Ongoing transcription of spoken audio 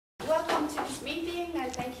welcome to this meeting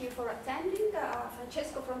and thank you for attending.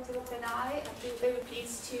 Francesco Fronterotta and I have been very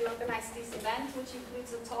pleased to organize this event, which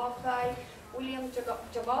includes a talk by William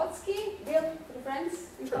Jaworski, Bill for the friends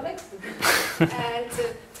and colleagues, and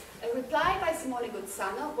a reply by Simone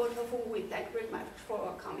Gozzano, both of whom we thank very much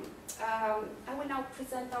for coming. I will now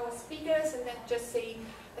present our speakers and then just say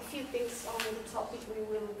a few things on the topic we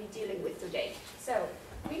will be dealing with today. So,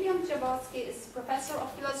 William Jaworski is Professor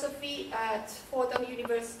of Philosophy at Fordham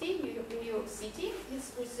University, New York City.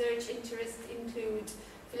 His research interests include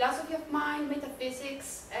philosophy of mind,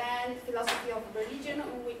 metaphysics, and philosophy of religion,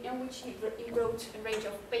 in which he wrote a range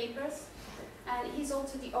of papers. And he's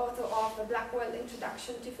also the author of a Blackwell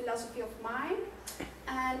Introduction to Philosophy of Mind,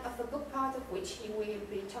 and of a book part of which he will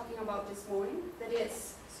be talking about this morning, that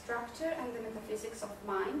is Structure and the Metaphysics of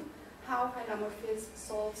Mind, How Hylomorphism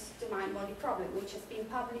Solves the Mind-Body Problem, which has been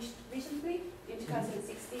published recently in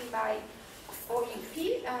 2016 by OUP,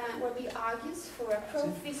 where he argues for a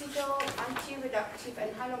pro-physical, anti-reductive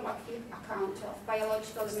and hylomorphic account of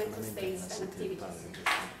biological and mental states and activities.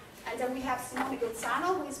 And then we have Simone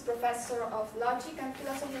Gozzano, who is Professor of Logic and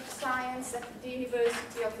Philosophy of Science at the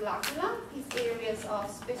University of L'Aquila. His areas of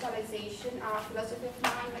specialization are philosophy of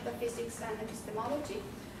mind, metaphysics, and epistemology.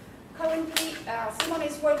 Currently, Simone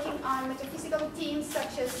is working on metaphysical themes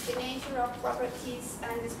such as the nature of properties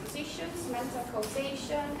and dispositions, mental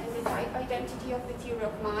causation, and the type identity of the theory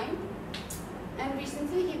of mind. And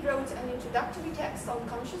recently, he wrote an introductory text on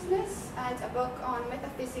consciousness and a book on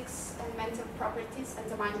metaphysics and mental properties and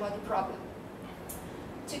the mind-body problem.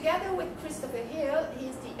 Together with Christopher Hill, he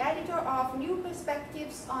is the editor of New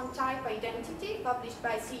Perspectives on Type Identity, published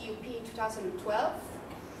by CUP in 2012.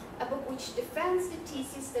 A book which defends the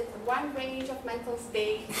thesis that a wide range of mental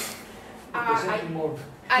states are...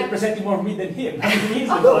 You're presenting more me than him.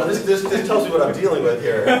 No, this tells me what I'm dealing with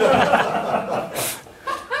here.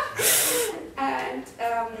 And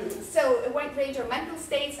so a wide range of mental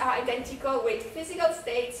states are identical with physical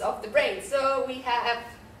states of the brain. So we have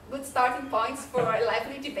good starting points for a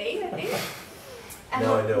lively debate, I think. And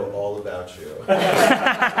now I know all about you.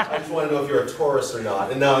 I just want to know if you're a Taurus or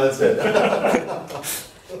not, and now that's it.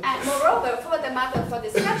 And moreover, further matter for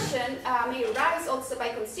discussion may arise also by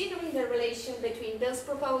considering the relation between Bill's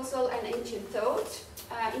proposal and ancient thought.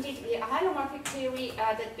 Indeed, the hylomorphic theory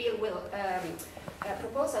that Bill will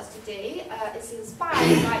propose us today is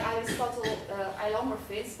inspired by Aristotle's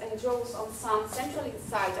hylomorphism and draws on some central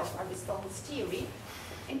insight of Aristotle's theory.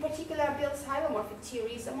 In particular, Bill's hylomorphic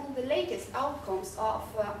theory is among the latest outcomes of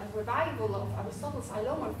a revival of Aristotle's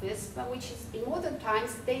hylomorphism, which is, in modern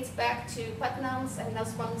times dates back to Putnam's and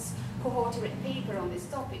Nussbaum's co-authored paper on this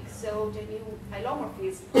topic. So the new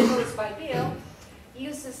hylomorphism proposed by Bill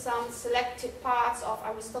uses some selected parts of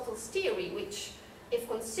Aristotle's theory, which, if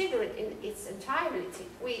considered in its entirety,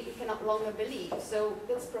 we cannot longer believe. So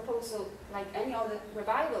Bill's proposal, like any other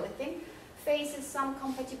revival, I think, faces some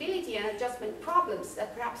compatibility and adjustment problems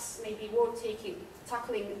that perhaps may be worth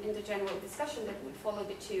tackling in the general discussion that would follow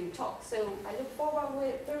the two talks. So I look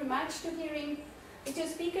forward very much to hearing the two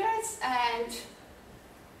speakers, and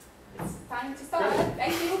it's time to start. Great.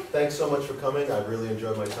 Thank you. Thanks so much for coming. I've really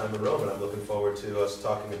enjoyed my time in Rome, and I'm looking forward to us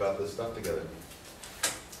talking about this stuff together.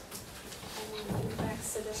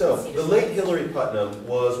 So, the late Hilary Putnam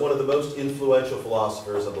was one of the most influential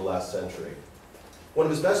philosophers of the last century. One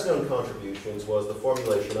of his best-known contributions was the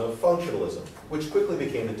formulation of functionalism, which quickly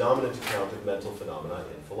became the dominant account of mental phenomena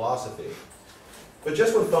in philosophy. But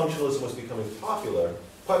just when functionalism was becoming popular,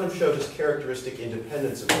 Putnam showed his characteristic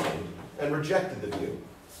independence of mind and rejected the view.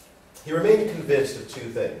 He remained convinced of two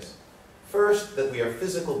things. First, that we are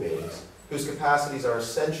physical beings whose capacities are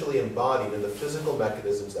essentially embodied in the physical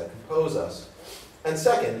mechanisms that compose us. And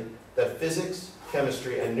second, that physics,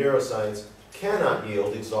 chemistry, and neuroscience cannot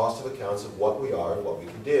yield exhaustive accounts of what we are and what we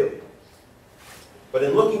can do. But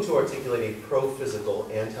in looking to articulate a pro-physical,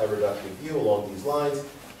 anti-reductive view along these lines,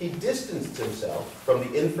 he distanced himself from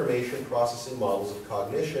the information processing models of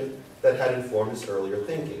cognition that had informed his earlier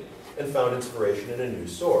thinking, and found inspiration in a new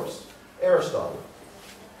source, Aristotle.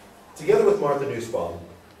 Together with Martha Nussbaum,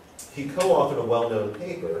 he co-authored a well-known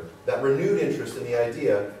paper that renewed interest in the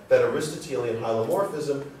idea that Aristotelian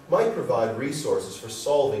hylomorphism might provide resources for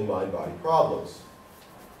solving mind-body problems.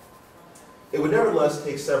 It would nevertheless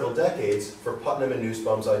take several decades for Putnam and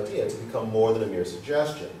Nussbaum's idea to become more than a mere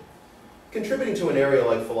suggestion. Contributing to an area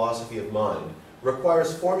like philosophy of mind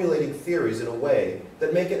requires formulating theories in a way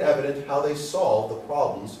that make it evident how they solve the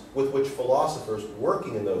problems with which philosophers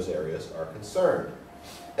working in those areas are concerned.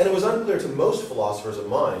 And it was unclear to most philosophers of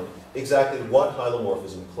mind exactly what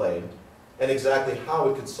hylomorphism claimed and exactly how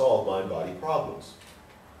it could solve mind-body problems.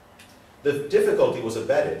 The difficulty was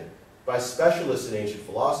abetted by specialists in ancient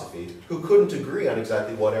philosophy who couldn't agree on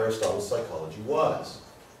exactly what Aristotle's psychology was.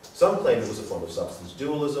 Some claimed it was a form of substance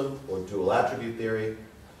dualism or dual attribute theory.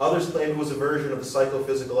 Others claimed it was a version of the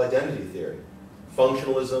psychophysical identity theory,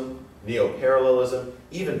 functionalism, neo-parallelism,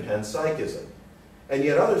 even panpsychism. And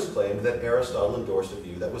yet others claimed that Aristotle endorsed a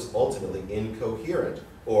view that was ultimately incoherent,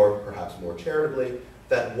 or perhaps more charitably,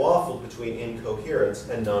 that waffled between incoherence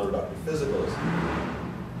and non-reductive physicalism.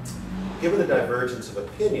 Given the divergence of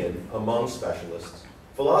opinion among specialists,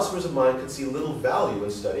 philosophers of mind could see little value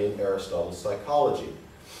in studying Aristotle's psychology.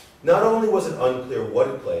 Not only was it unclear what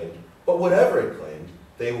it claimed, but whatever it claimed,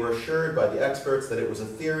 they were assured by the experts that it was a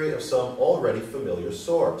theory of some already familiar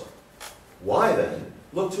sort. Why then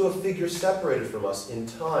look to a figure separated from us in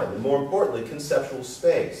time, and more importantly, conceptual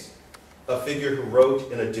space? A figure who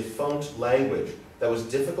wrote in a defunct language that was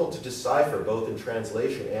difficult to decipher both in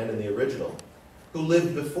translation and in the original, who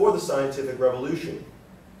lived before the scientific revolution,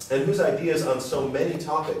 and whose ideas on so many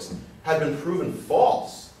topics had been proven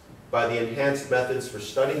false by the enhanced methods for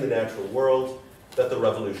studying the natural world that the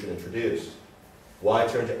revolution introduced. Why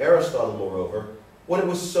turn to Aristotle, moreover, when it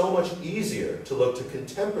was so much easier to look to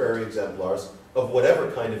contemporary exemplars of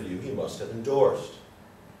whatever kind of view he must have endorsed?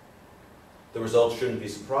 The result shouldn't be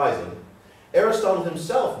surprising. Aristotle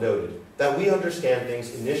himself noted that we understand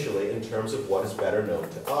things initially in terms of what is better known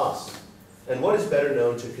to us. And what is better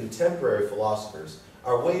known to contemporary philosophers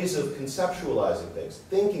are ways of conceptualizing things,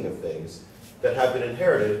 thinking of things, that have been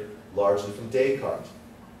inherited largely from Descartes.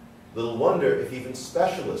 Little wonder if even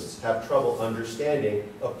specialists have trouble understanding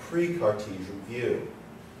a pre-Cartesian view.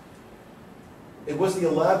 It was the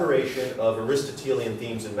elaboration of Aristotelian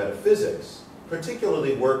themes in metaphysics,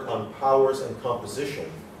 particularly work on powers and composition,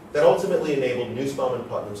 that ultimately enabled Nussbaum and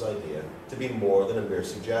Putnam's idea to be more than a mere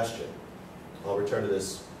suggestion. I'll return to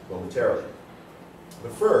this momentarily.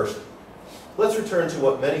 But first, let's return to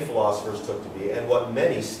what many philosophers took to be, and what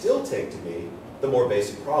many still take to be, the more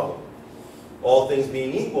basic problem. All things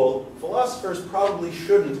being equal, philosophers probably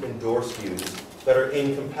shouldn't endorse views that are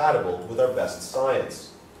incompatible with our best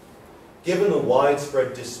science. Given the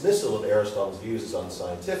widespread dismissal of Aristotle's views as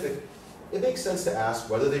unscientific, it makes sense to ask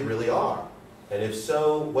whether they really are, and if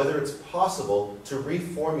so, whether it's possible to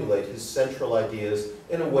reformulate his central ideas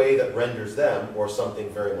in a way that renders them, or something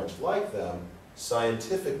very much like them,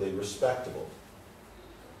 scientifically respectable.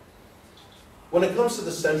 When it comes to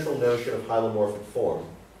the central notion of hylomorphic form,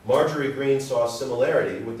 Marjorie Green saw a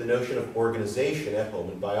similarity with the notion of organization at home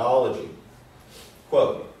in biology.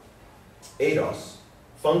 Quote, "Eidos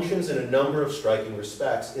functions in a number of striking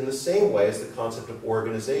respects in the same way as the concept of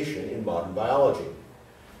organization in modern biology.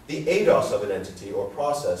 The eidos of an entity or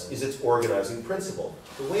process is its organizing principle,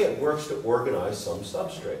 the way it works to organize some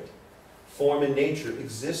substrate. Form in nature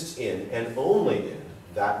exists in and only in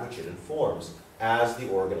that which it informs as the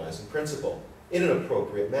organizing principle, in an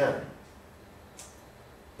appropriate manner.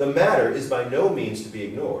 The matter is by no means to be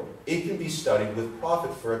ignored. It can be studied with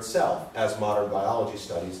profit for itself, as modern biology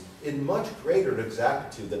studies, in much greater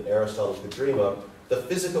exactitude than Aristotle could dream of, the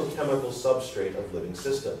physico-chemical substrate of living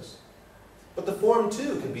systems. But the form,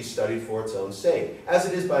 too, can be studied for its own sake, as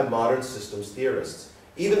it is by modern systems theorists,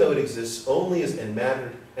 even though it exists only as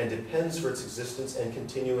unmattered and depends for its existence and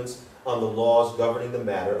continuance on the laws governing the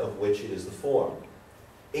matter of which it is the form.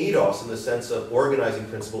 Eidos, in the sense of organizing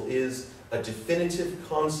principle, is a definitive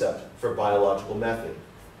concept for biological method,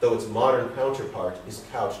 though its modern counterpart is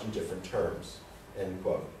couched in different terms." End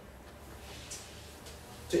quote.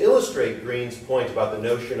 To illustrate Green's point about the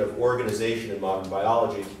notion of organization in modern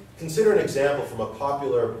biology, consider an example from a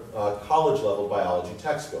popular college-level biology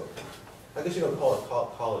textbook. I guess you don't call it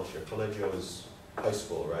college here. Collegio is high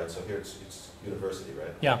school, right? So here it's university,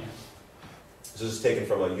 right? Yeah. So this is taken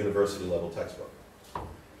from a university-level textbook.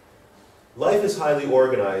 Life is highly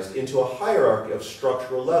organized into a hierarchy of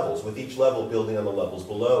structural levels, with each level building on the levels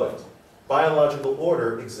below it. Biological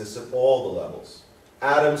order exists at all the levels.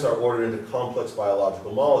 Atoms are ordered into complex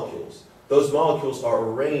biological molecules. Those molecules are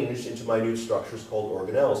arranged into minute structures called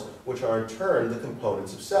organelles, which are in turn the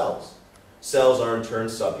components of cells. Cells are in turn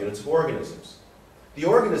subunits of organisms. The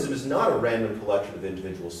organism is not a random collection of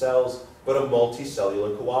individual cells, but a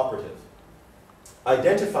multicellular cooperative.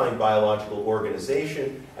 Identifying biological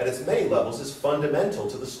organization at its many levels is fundamental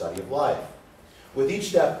to the study of life. With each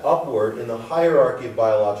step upward in the hierarchy of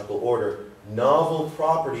biological order, novel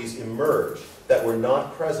properties emerge that were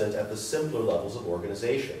not present at the simpler levels of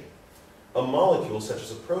organization. A molecule, such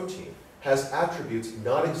as a protein, has attributes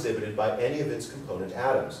not exhibited by any of its component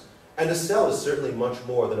atoms, and a cell is certainly much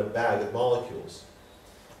more than a bag of molecules.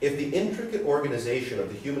 If the intricate organization of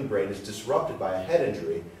the human brain is disrupted by a head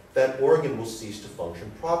injury, that organ will cease to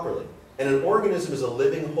function properly, and an organism is a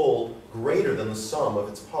living whole greater than the sum of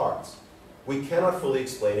its parts. We cannot fully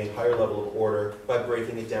explain a higher level of order by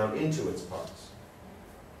breaking it down into its parts.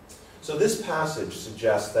 So this passage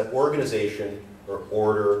suggests that organization, or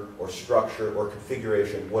order, or structure, or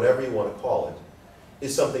configuration, whatever you want to call it,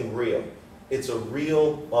 is something real. It's a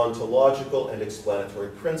real ontological and explanatory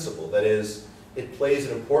principle. That is, it plays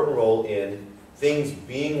an important role in things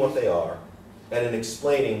being what they are and in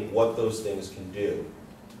explaining what those things can do.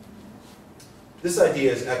 This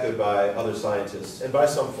idea is echoed by other scientists and by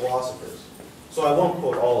some philosophers. So I won't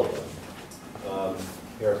quote all of them.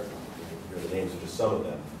 Here are the names of just some of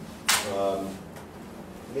them.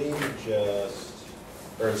 Maybe just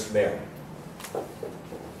Ernst Mayr.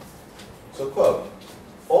 So quote,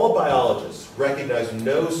 "All biologists recognize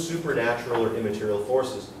no supernatural or immaterial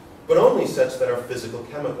forces, but only such that are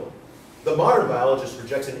physical-chemical. The modern biologist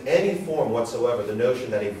rejects in any form whatsoever the notion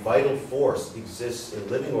that a vital force exists in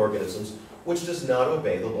living organisms which does not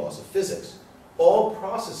obey the laws of physics. All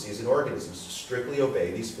processes in organisms strictly obey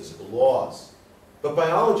these physical laws. But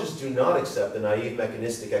biologists do not accept the naive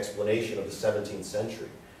mechanistic explanation of the 17th century,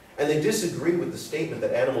 and they disagree with the statement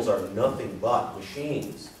that animals are nothing but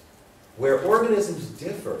machines. Where organisms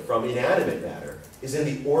differ from inanimate matter is in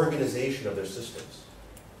the organization of their systems.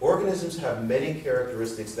 Organisms have many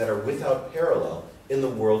characteristics that are without parallel in the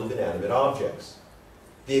world of inanimate objects.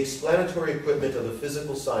 The explanatory equipment of the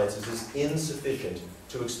physical sciences is insufficient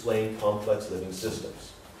to explain complex living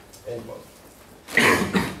systems." End quote.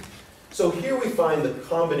 So here we find the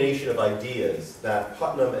combination of ideas that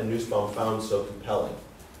Putnam and Nussbaum found so compelling.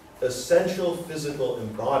 Essential physical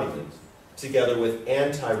embodiment together with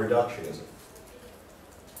anti-reductionism.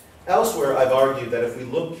 Elsewhere, I've argued that if we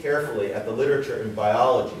look carefully at the literature in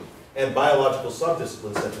biology and biological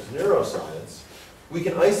subdisciplines such as neuroscience, we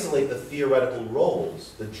can isolate the theoretical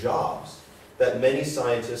roles, the jobs, that many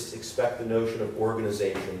scientists expect the notion of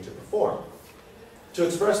organization to perform. To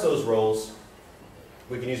express those roles,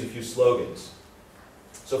 we can use a few slogans.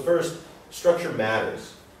 So first, structure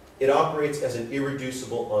matters. It operates as an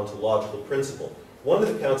irreducible ontological principle, one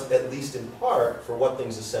that accounts at least in part for what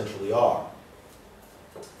things essentially are.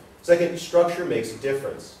 Second, structure makes a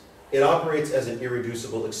difference. It operates as an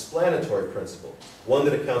irreducible explanatory principle, one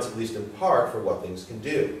that accounts at least in part for what things can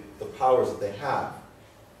do, the powers that they have.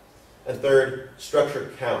 And third,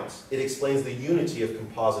 structure counts. It explains the unity of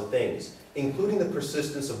composite things, including the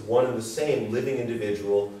persistence of one and the same living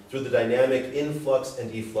individual through the dynamic influx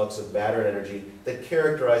and efflux of matter and energy that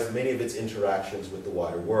characterize many of its interactions with the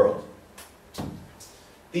wider world.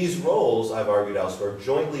 These roles, I've argued elsewhere,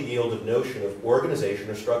 jointly yield a notion of organization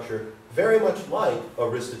or structure very much like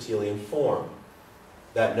Aristotelian form.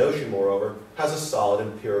 That notion, moreover, has a solid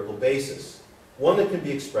empirical basis, one that can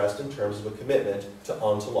be expressed in terms of a commitment to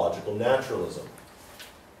ontological naturalism.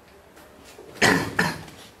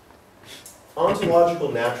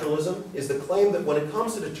 Ontological naturalism is the claim that when it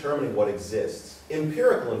comes to determining what exists,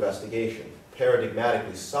 empirical investigation,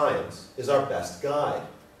 paradigmatically science, is our best guide.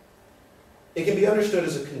 It can be understood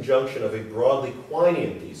as a conjunction of a broadly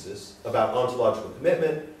Quinean thesis about ontological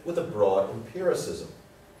commitment with a broad empiricism.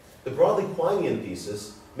 The broadly Quinean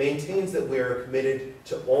thesis maintains that we are committed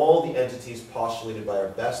to all the entities postulated by our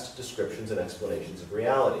best descriptions and explanations of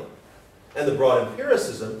reality. And the broad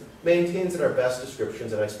empiricism maintains that our best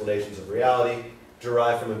descriptions and explanations of reality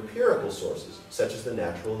derive from empirical sources, such as the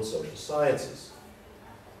natural and social sciences.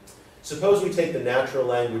 Suppose we take the natural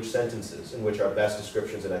language sentences in which our best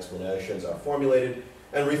descriptions and explanations are formulated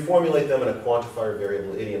and reformulate them in a quantifier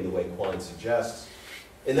variable idiom the way Quine suggests.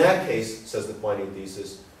 In that case, says the Quinean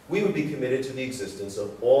thesis, we would be committed to the existence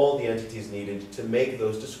of all the entities needed to make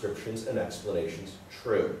those descriptions and explanations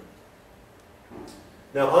true.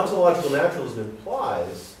 Now, ontological naturalism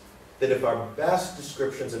implies that if our best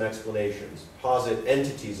descriptions and explanations posit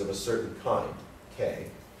entities of a certain kind, K,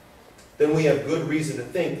 then we have good reason to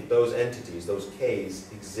think that those entities, those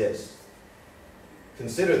Ks, exist.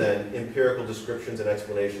 Consider then empirical descriptions and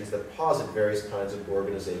explanations that posit various kinds of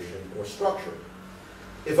organization or structure.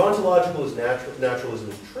 If ontological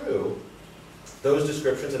naturalism is true, those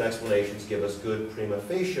descriptions and explanations give us good prima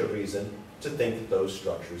facie reason to think that those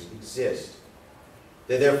structures exist.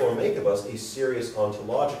 They therefore make of us a serious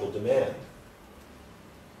ontological demand.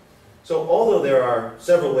 So although there are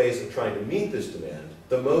several ways of trying to meet this demand,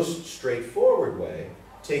 the most straightforward way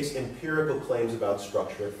takes empirical claims about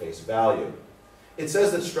structure at face value. It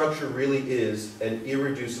says that structure really is an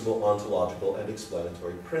irreducible ontological and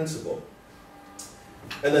explanatory principle,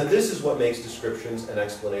 and that this is what makes descriptions and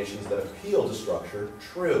explanations that appeal to structure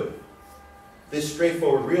true. This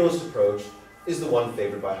straightforward realist approach is the one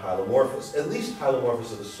favored by hylomorphists, at least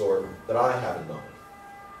hylomorphists of the sort that I have in mind.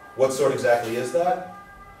 What sort exactly is that?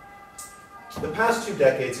 The past 2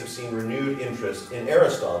 decades have seen renewed interest in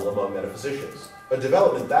Aristotle among metaphysicians, a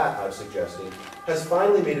development that, I'm suggesting, has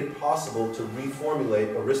finally made it possible to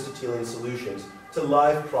reformulate Aristotelian solutions to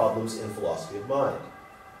live problems in philosophy of mind.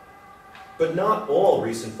 But not all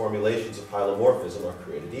recent formulations of hylomorphism are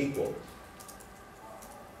created equal.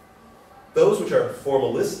 Those which are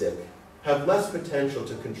formalistic have less potential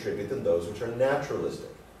to contribute than those which are naturalistic.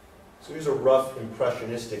 So here's a rough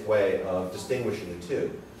impressionistic way of distinguishing the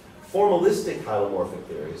two. Formalistic hylomorphic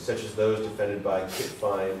theories, such as those defended by Kit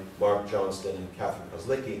Fine, Mark Johnston, and Catherine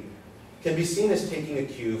Kozlicki, can be seen as taking a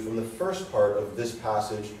cue from the first part of this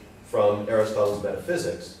passage from Aristotle's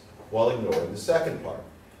Metaphysics, while ignoring the second part.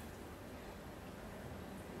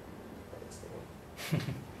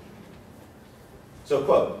 So,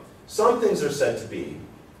 quote, some things are said to be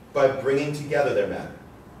by bringing together their matter.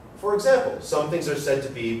 For example, some things are said to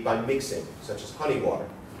be by mixing, such as honey water,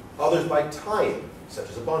 others by tying, such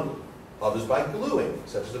as a bundle, others by gluing,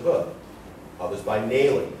 such as a book, others by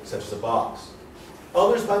nailing, such as a box,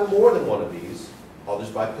 others by more than one of these, others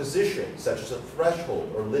by position, such as a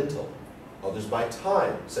threshold or lintel, others by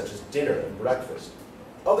time, such as dinner and breakfast,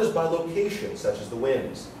 others by location, such as the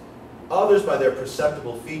winds, others by their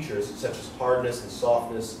perceptible features, such as hardness and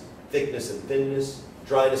softness, thickness and thinness,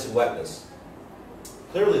 dryness and wetness.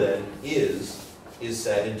 Clearly then, is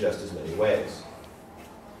said in just as many ways.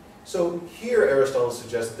 So here Aristotle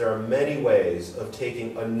suggests that there are many ways of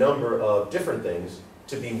taking a number of different things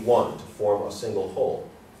to be one, to form a single whole.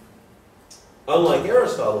 Unlike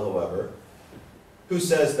Aristotle, however, who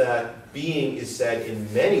says that being is said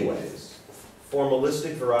in many ways,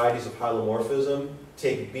 formalistic varieties of hylomorphism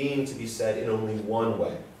take being to be said in only one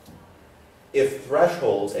way. If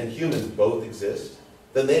thresholds and humans both exist,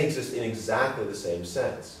 then they exist in exactly the same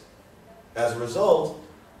sense. As a result,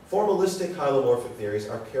 formalistic hylomorphic theories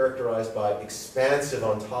are characterized by expansive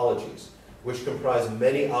ontologies, which comprise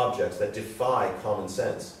many objects that defy common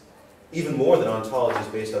sense, even more than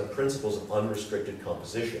ontologies based on principles of unrestricted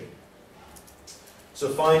composition. So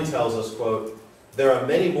Fine tells us, quote, there are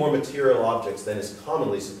many more material objects than is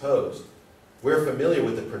commonly supposed. We're familiar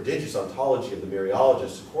with the prodigious ontology of the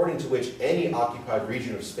mereologists, according to which any occupied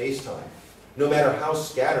region of space-time, no matter how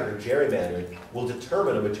scattered or gerrymandered, will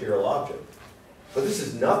determine a material object. But this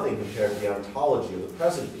is nothing compared to the ontology of the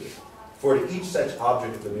present being. For to each such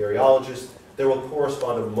object of the mereologist, there will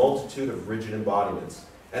correspond a multitude of rigid embodiments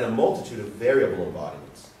and a multitude of variable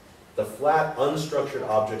embodiments. The flat, unstructured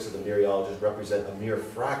objects of the mereologist represent a mere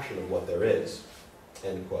fraction of what there is.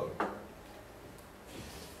 End quote.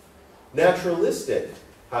 Naturalistic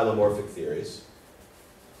hylomorphic theories,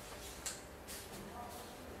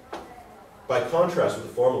 by contrast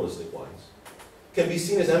with the formalistic ones, can be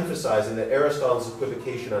seen as emphasizing that Aristotle's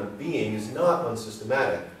equivocation on being is not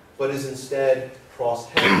unsystematic, but is instead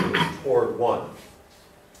cross-headed toward one.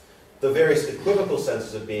 The various equivocal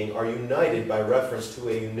senses of being are united by reference to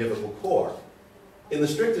a univocal core. In the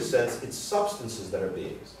strictest sense, it's substances that are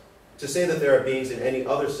beings. To say that there are beings in any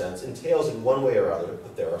other sense entails in one way or other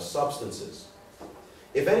that there are substances.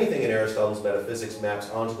 If anything in Aristotle's metaphysics maps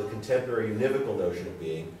onto the contemporary univocal notion of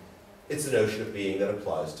being, it's the notion of being that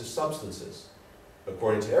applies to substances.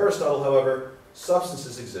 According to Aristotle, however,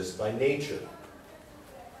 substances exist by nature.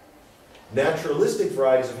 Naturalistic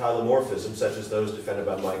varieties of hylomorphism, such as those defended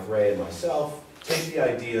by Mike Ray and myself, take the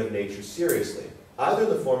idea of nature seriously, either in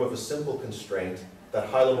the form of a simple constraint that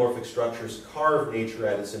hylomorphic structures carve nature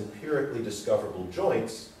at its empirically discoverable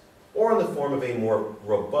joints, or in the form of a more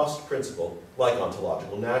robust principle like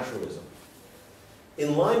ontological naturalism.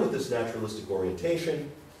 In line with this naturalistic orientation,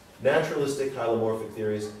 naturalistic hylomorphic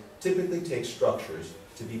theories typically take structures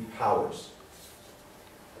to be powers.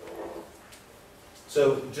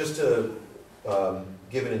 So just to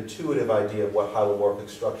give an intuitive idea of what hylomorphic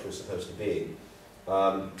structure is supposed to be,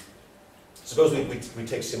 suppose we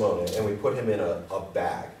take Simone and we put him in a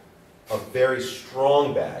bag, a very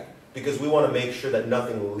strong bag, because we want to make sure that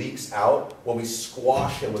nothing leaks out when we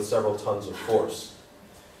squash him with several tons of force.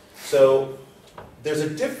 So there's a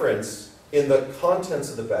difference in the contents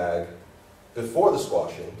of the bag before the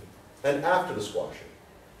squashing and after the squashing.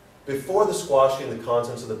 Before the squashing, the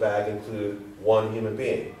contents of the bag include one human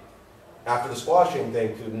being. After the squashing,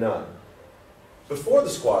 they include none. Before the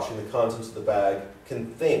squashing, the contents of the bag can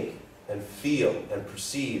think and feel and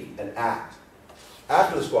perceive and act.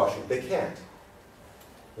 After the squashing, they can't.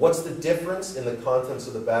 What's the difference in the contents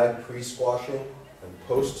of the bag pre-squashing and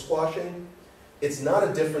post-squashing? It's not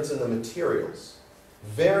a difference in the materials.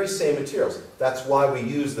 Very same materials. That's why we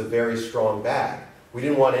use the very strong bag. We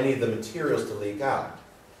didn't want any of the materials to leak out.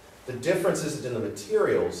 The difference isn't in the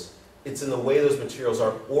materials, It's in the way those materials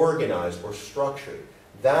are organized or structured.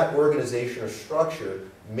 That organization or structure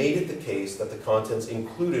made it the case that the contents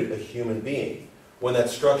included a human being. When that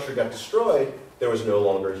structure got destroyed, there was no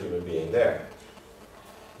longer a human being there.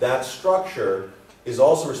 That structure is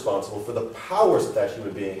also responsible for the powers that that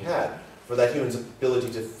human being had, for that human's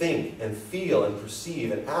ability to think and feel and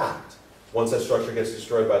perceive and act. Once that structure gets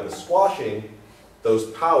destroyed by the squashing,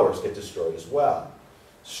 those powers get destroyed as well.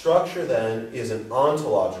 Structure then is an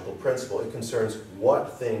ontological principle. It concerns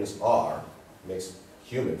what things are, makes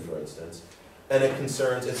human for instance, and it's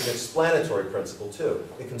an explanatory principle too.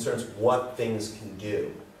 It concerns what things can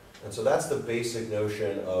do. And so that's the basic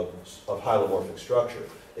notion of hylomorphic structure.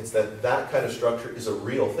 It's that kind of structure is a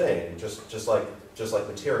real thing, just like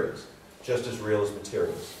materials, just as real as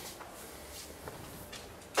materials.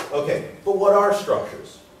 Okay, but what are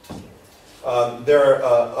structures? There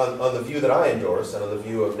are, on the view that I endorse, and on the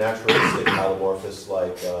view of naturalistic hylomorphists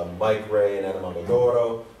like Mike Ray and Anna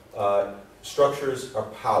Mamagoro, structures are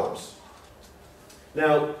powers.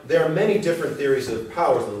 Now, there are many different theories of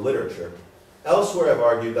powers in the literature. Elsewhere, I've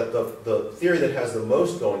argued that the theory that has the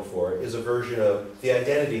most going for it is a version of the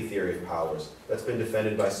identity theory of powers that's been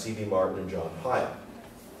defended by C.B. Martin and John Hyatt.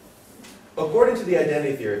 According to the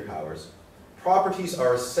identity theory of powers, properties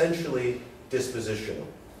are essentially dispositional.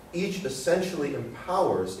 Each essentially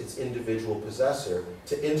empowers its individual possessor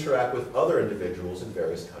to interact with other individuals in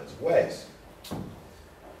various kinds of ways.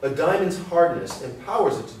 A diamond's hardness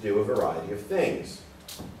empowers it to do a variety of things.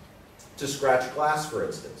 To scratch glass, for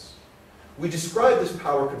instance. We describe this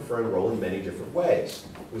power-conferring role in many different ways.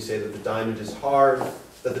 We say that the diamond is hard,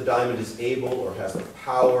 that the diamond is able or has the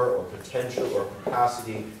power or potential or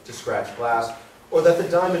capacity to scratch glass, or that the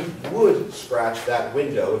diamond would scratch that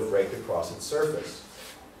window if raked across its surface.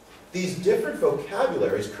 These different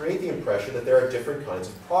vocabularies create the impression that there are different kinds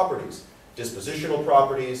of properties, dispositional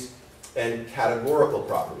properties and categorical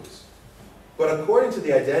properties. But according to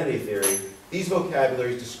the identity theory, these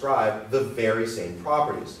vocabularies describe the very same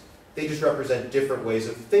properties. They just represent different ways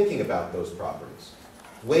of thinking about those properties,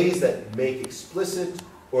 ways that make explicit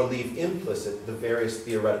or leave implicit the various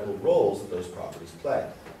theoretical roles that those properties play.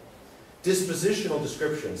 Dispositional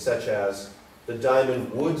descriptions such as the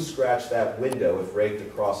diamond would scratch that window if raked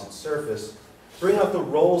across its surface bring out the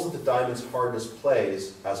roles that the diamond's hardness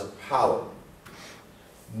plays as a power.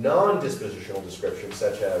 Non-dispositional descriptions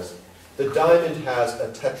such as the diamond has a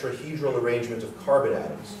tetrahedral arrangement of carbon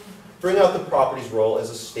atoms bring out the property's role as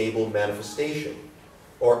a stable manifestation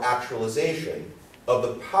or actualization of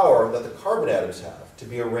the power that the carbon atoms have to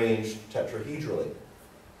be arranged tetrahedrally.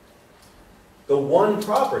 The one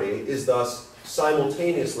property is thus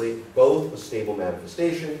simultaneously both a stable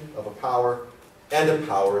manifestation of a power and a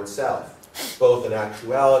power itself, both an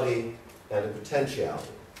actuality and a potentiality.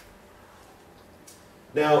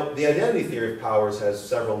 Now, the identity theory of powers has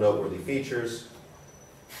several noteworthy features.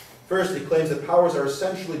 First, it claims that powers are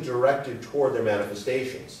essentially directed toward their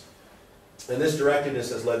manifestations. And this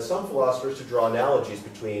directedness has led some philosophers to draw analogies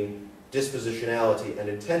between dispositionality and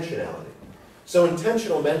intentionality. So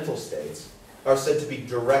intentional mental states are said to be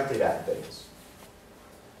directed at things.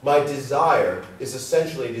 My desire is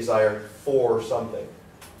essentially a desire for something.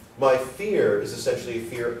 My fear is essentially a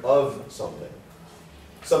fear of something.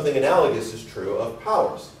 Something analogous is true of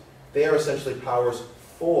powers. They are essentially powers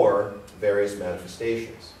for various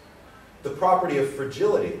manifestations. The property of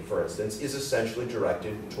fragility, for instance, is essentially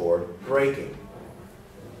directed toward breaking.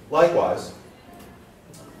 Likewise,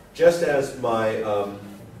 just as my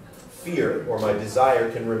fear or my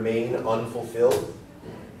desire can remain unfulfilled,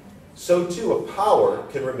 so too a power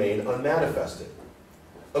can remain unmanifested.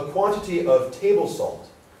 A quantity of table salt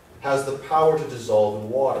has the power to dissolve in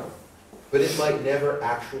water, but it might never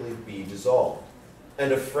actually be dissolved.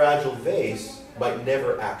 And a fragile vase might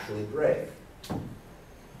never actually break.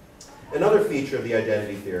 Another feature of the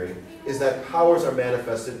identity theory is that powers are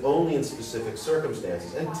manifested only in specific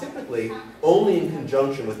circumstances, and typically only in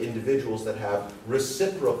conjunction with individuals that have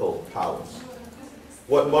reciprocal powers.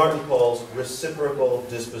 What Martin calls reciprocal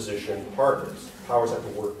disposition partners. Powers have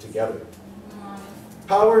to work together.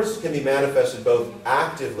 Powers can be manifested both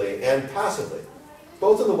actively and passively,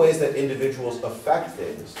 both in the ways that individuals affect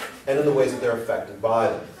things and in the ways that they're affected by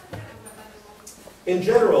them. In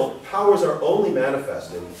general, powers are only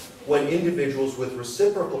manifested when individuals with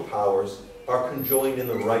reciprocal powers are conjoined in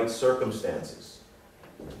the right circumstances.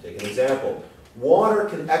 Take an example. Water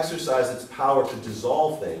can exercise its power to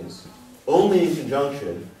dissolve things only in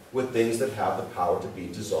conjunction with things that have the power to be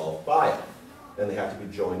dissolved by it. And they have to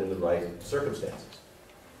be joined in the right circumstances.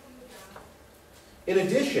 In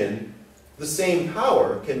addition, the same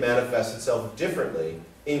power can manifest itself differently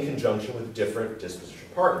in conjunction with different disposition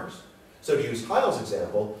partners. So to use Hyle's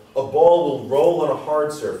example, a ball will roll on a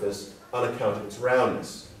hard surface on account of its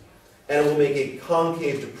roundness, and it will make a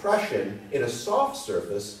concave depression in a soft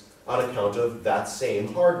surface on account of that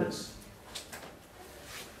same hardness.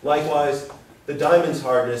 Likewise, the diamond's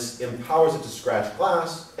hardness empowers it to scratch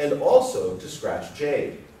glass and also to scratch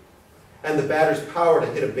jade. And the batter's power to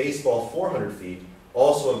hit a baseball 400 feet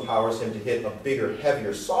also empowers him to hit a bigger,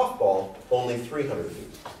 heavier softball only 300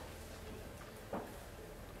 feet.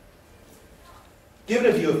 Given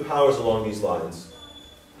a view of powers along these lines,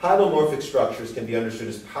 hylomorphic structures can be understood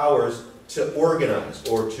as powers to organize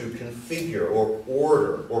or to configure or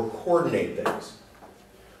order or coordinate things.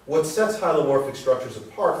 What sets hylomorphic structures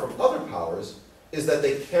apart from other powers is that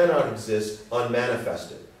they cannot exist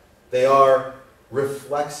unmanifested. They are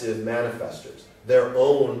reflexive manifestors, their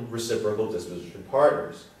own reciprocal disposition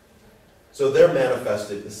partners. So they're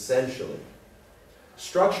manifested essentially.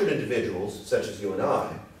 Structured individuals, such as you and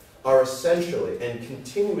I, are essentially and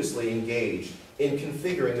continuously engaged in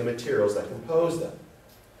configuring the materials that compose them.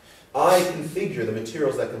 I configure the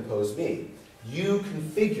materials that compose me. You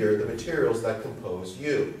configure the materials that compose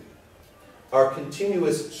you. Our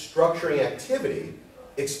continuous structuring activity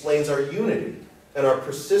explains our unity and our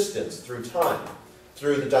persistence through time,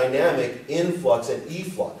 through the dynamic influx and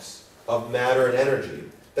efflux of matter and energy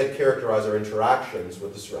that characterize our interactions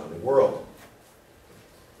with the surrounding world.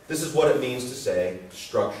 This is what it means to say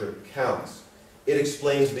structure counts. It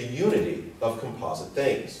explains the unity of composite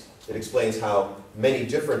things. It explains how many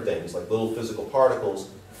different things, like little physical particles,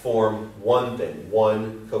 form one thing,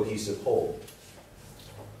 one cohesive whole.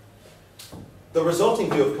 The resulting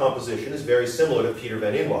view of composition is very similar to Peter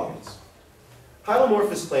van Inwagen's.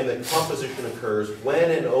 Hylomorphists claim that composition occurs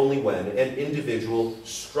when and only when an individual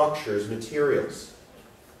structures materials.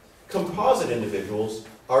 Composite individuals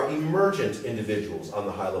are emergent individuals on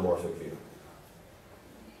the hylomorphic view.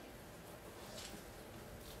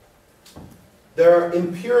 There are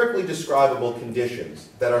empirically describable conditions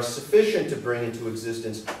that are sufficient to bring into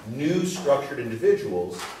existence new structured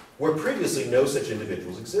individuals where previously no such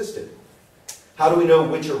individuals existed. How do we know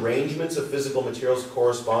which arrangements of physical materials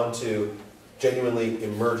correspond to genuinely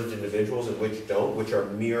emergent individuals and which don't, which are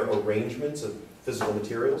mere arrangements of physical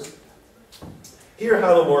materials? Here,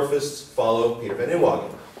 hylomorphists follow Peter van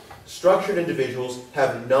Inwagen. Structured individuals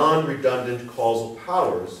have non-redundant causal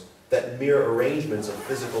powers that mere arrangements of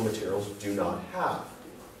physical materials do not have.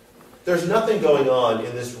 There's nothing going on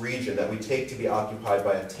in this region that we take to be occupied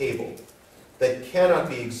by a table that cannot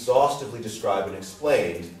be exhaustively described and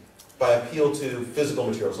explained by appeal to physical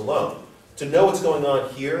materials alone. To know what's going on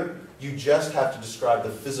here, you just have to describe the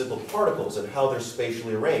physical particles and how they're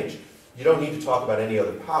spatially arranged. You don't need to talk about any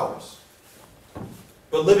other powers.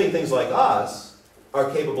 But living things like us are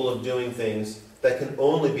capable of doing things that can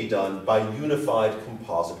only be done by unified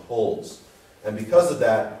composite wholes. And because of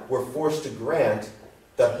that, we're forced to grant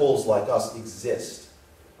that wholes like us exist.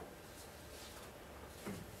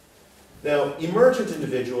 Now, emergent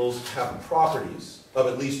individuals have properties of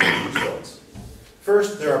at least two sorts.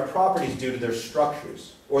 First, there are properties due to their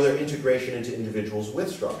structures, or their integration into individuals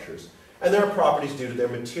with structures. And there are properties due to their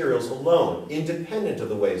materials alone, independent of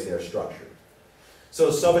the ways they are structured. So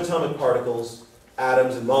subatomic particles,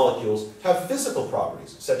 atoms, and molecules have physical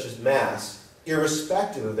properties, such as mass,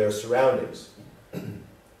 irrespective of their surroundings.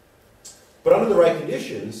 But under the right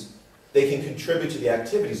conditions, they can contribute to the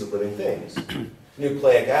activities of living things.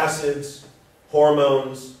 Nucleic acids,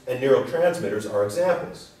 hormones, and neurotransmitters are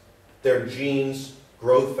examples. They're genes,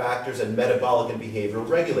 growth factors, and metabolic and behavioral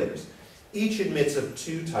regulators. Each admits of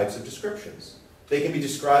two types of descriptions. They can be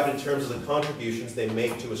described in terms of the contributions they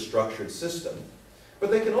make to a structured system, but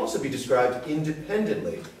they can also be described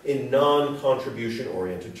independently in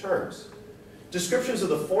non-contribution-oriented terms. Descriptions of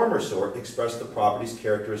the former sort express the properties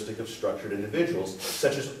characteristic of structured individuals,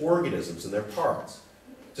 such as organisms and their parts.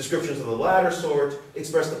 Descriptions of the latter sort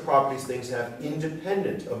express the properties things have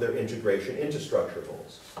independent of their integration into structured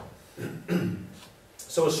wholes.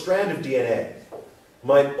 So a strand of DNA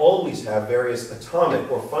might always have various atomic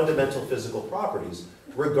or fundamental physical properties,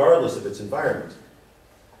 regardless of its environment.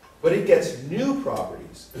 But it gets new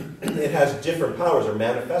properties. It has different powers, or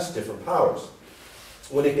manifests different powers,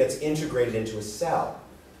 when it gets integrated into a cell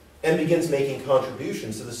and begins making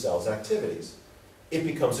contributions to the cell's activities. It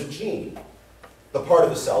becomes a gene, the part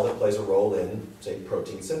of a cell that plays a role in, say,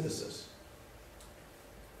 protein synthesis.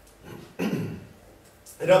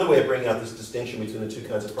 Another way of bringing out this distinction between the two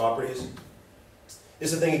kinds of properties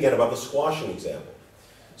is the thing again about the squashing example.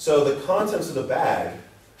 So the contents of the bag,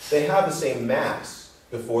 they have the same mass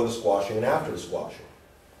before the squashing and after the squashing.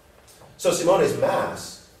 So Simone's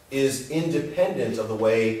mass is independent of the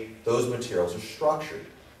way those materials are structured.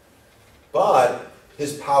 But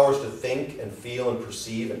his powers to think and feel and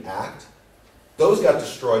perceive and act, those got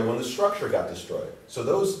destroyed when the structure got destroyed. So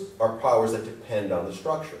those are powers that depend on the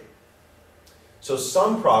structure. So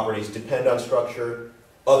some properties depend on structure,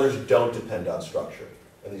 others don't depend on structure.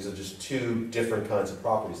 And these are just two different kinds of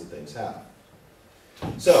properties that things have.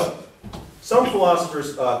 So, some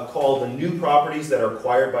philosophers call the new properties that are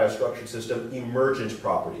acquired by a structured system emergent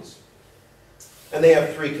properties. And they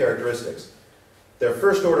have three characteristics. They're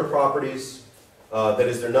first-order properties, that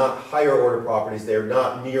is, they're not higher-order properties, they're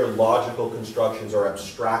not mere logical constructions or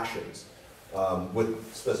abstractions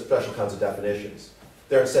with special kinds of definitions.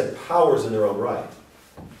 They're instead powers in their own right.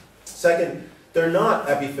 Second, they're not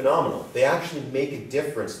epiphenomenal. They actually make a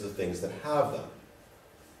difference to the things that have them.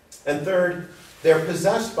 And third, they're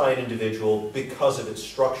possessed by an individual because of its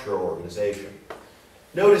structure or organization.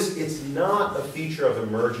 Notice it's not a feature of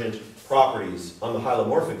emergent properties on the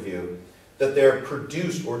hylomorphic view that they're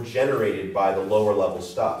produced or generated by the lower level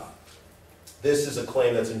stuff. This is a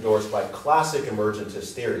claim that's endorsed by classic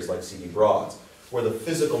emergentist theories like C.D. Broad's, where the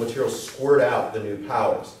physical materials squirt out the new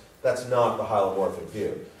powers. That's not the hylomorphic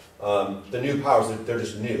view. The new powers, they're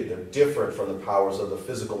just new. They're different from the powers of the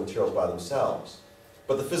physical materials by themselves.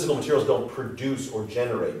 But the physical materials don't produce or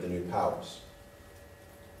generate the new powers.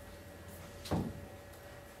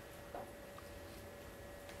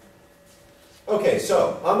 Okay,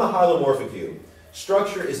 so on the hylomorphic view,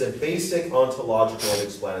 structure is a basic ontological and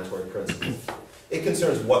explanatory principle. It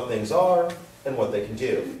concerns what things are and what they can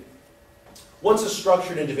do. Once a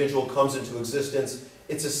structured individual comes into existence,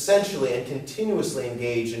 it's essentially and continuously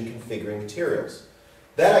engaged in configuring materials.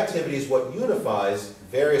 That activity is what unifies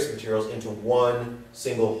various materials into one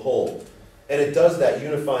single whole. And it does that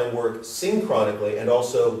unifying work synchronically and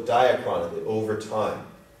also diachronically over time.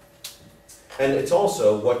 And it's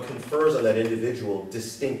also what confers on that individual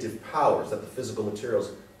distinctive powers that the physical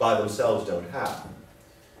materials by themselves don't have.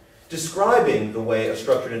 Describing the way a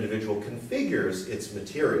structured individual configures its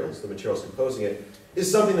materials, the materials composing it,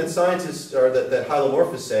 is something that scientists, or that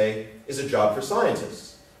hylomorphists say, is a job for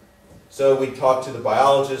scientists. So we talk to the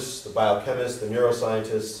biologists, the biochemists, the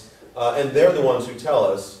neuroscientists, and they're the ones who tell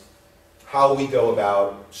us how we go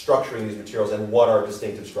about structuring these materials and what our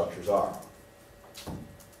distinctive structures are.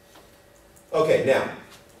 Okay, now,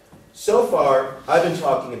 so far I've been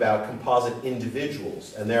talking about composite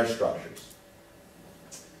individuals and their structures.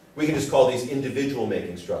 We can just call these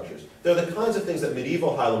individual-making structures. They're the kinds of things that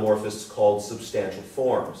medieval hylomorphists called substantial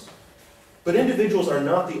forms. But individuals are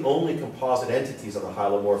not the only composite entities on the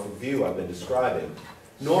hylomorphic view I've been describing,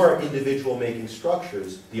 nor are individual-making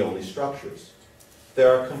structures the only structures.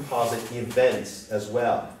 There are composite events as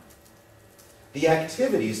well. The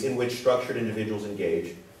activities in which structured individuals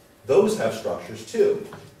engage, those have structures too.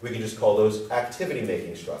 We can just call those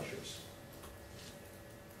activity-making structures.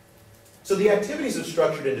 So the activities of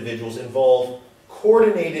structured individuals involve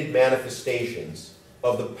coordinated manifestations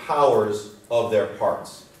of the powers of their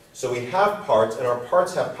parts. So we have parts, and our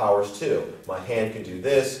parts have powers too. My hand can do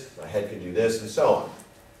this, my head can do this, and so on.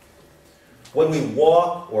 When we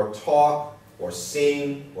walk, or talk, or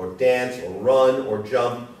sing, or dance, or run, or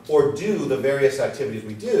jump, or do the various activities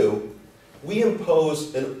we do, we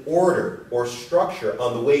impose an order or structure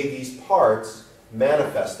on the way these parts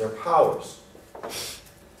manifest their powers.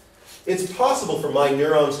 It's possible for my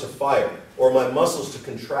neurons to fire, or my muscles to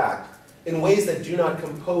contract, in ways that do not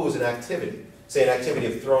compose an activity. Say an activity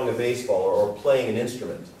of throwing a baseball or playing an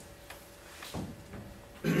instrument.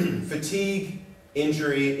 Fatigue,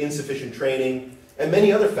 injury, insufficient training, and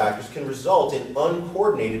many other factors can result in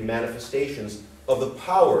uncoordinated manifestations of the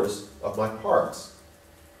powers of my parts.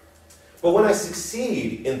 But when I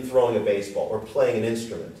succeed in throwing a baseball or playing an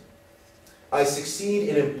instrument, I succeed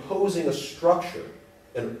in imposing a structure,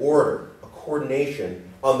 an order, a coordination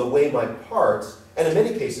on the way my parts, and in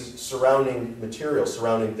many cases surrounding materials,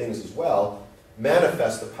 surrounding things as well,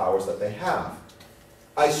 manifest the powers that they have.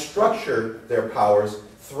 I structure their powers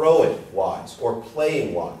throwing-wise or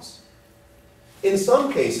playing-wise. In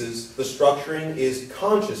some cases, the structuring is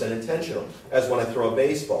conscious and intentional, as when I throw a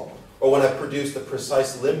baseball, or when I produce the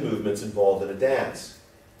precise limb movements involved in a dance.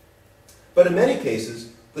 But in many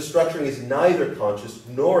cases, the structuring is neither conscious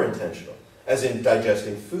nor intentional, as in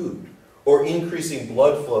digesting food, or increasing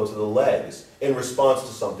blood flow to the legs in response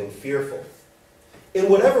to something fearful. In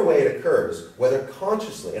whatever way it occurs, whether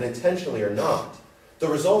consciously and intentionally or not, the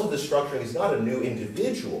result of the structuring is not a new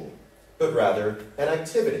individual, but rather an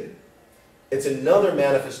activity. It's another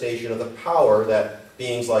manifestation of the power that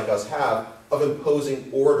beings like us have of imposing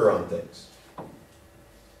order on things.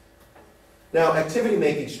 Now,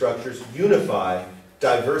 activity-making structures unify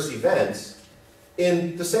diverse events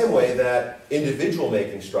in the same way that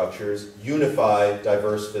individual-making structures unify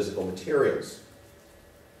diverse physical materials.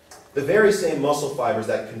 The very same muscle fibers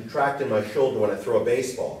that contract in my shoulder when I throw a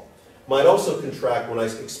baseball might also contract when I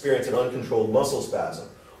experience an uncontrolled muscle spasm,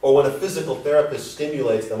 or when a physical therapist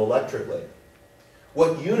stimulates them electrically.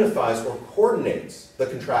 What unifies or coordinates the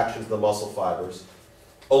contractions of the muscle fibers,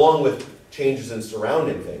 along with changes in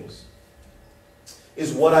surrounding things,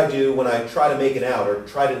 is what I do when I try to make it out, or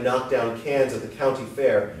try to knock down cans at the county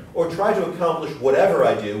fair, or try to accomplish whatever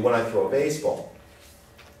I do when I throw a baseball.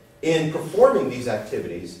 In performing these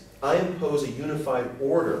activities, I impose a unified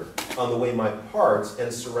order on the way my parts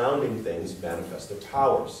and surrounding things manifest their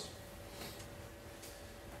powers.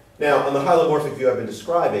 Now, on the hylomorphic view I've been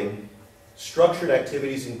describing, structured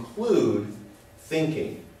activities include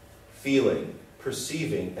thinking, feeling,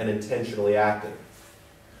 perceiving, and intentionally acting.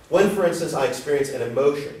 When, for instance, I experience an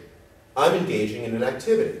emotion, I'm engaging in an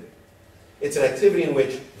activity. It's an activity in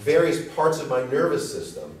which various parts of my nervous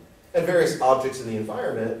system and various objects in the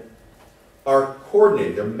environment are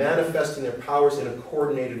coordinated. They're manifesting their powers in a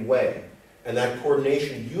coordinated way. And that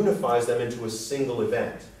coordination unifies them into a single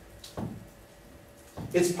event.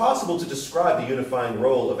 It's possible to describe the unifying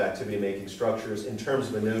role of activity-making structures in terms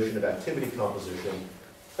of a notion of activity composition,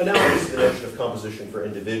 analogous to the notion of composition for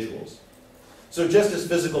individuals. So just as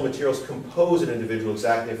physical materials compose an individual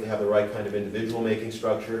exactly if they have the right kind of individual-making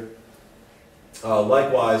structure,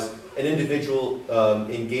 likewise, an individual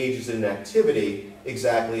engages in an activity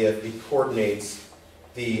exactly if it coordinates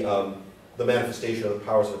the manifestation of the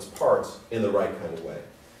powers of its parts in the right kind of way.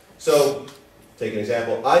 So, take an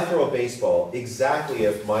example. I throw a baseball exactly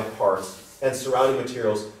if my parts and surrounding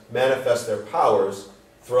materials manifest their powers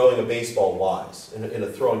throwing a baseball wise, in a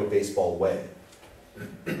throwing a baseball way.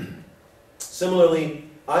 Similarly,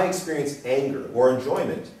 I experience anger or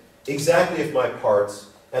enjoyment exactly if my parts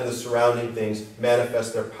and the surrounding things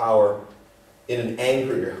manifest their power in an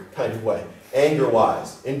angrier kind of way.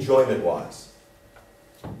 Anger-wise, enjoyment-wise.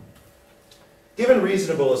 Given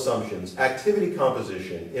reasonable assumptions, activity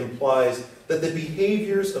composition implies that the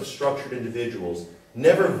behaviors of structured individuals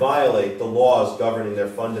never violate the laws governing their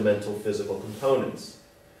fundamental physical components.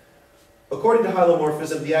 According to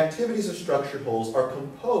hylomorphism, the activities of structured wholes are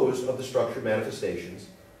composed of the structured manifestations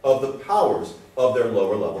of the powers of their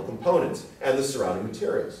lower-level components and the surrounding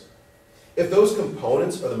materials. If those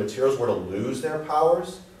components or the materials were to lose their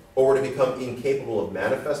powers, or were to become incapable of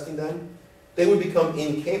manifesting them, they would become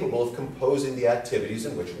incapable of composing the activities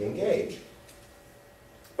in which we engage.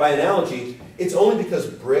 By analogy, it's only because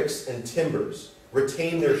bricks and timbers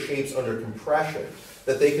retain their shapes under compression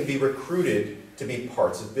that they can be recruited to be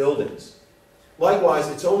parts of buildings. Likewise,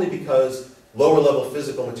 it's only because lower-level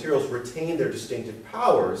physical materials retain their distinctive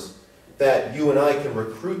powers that you and I can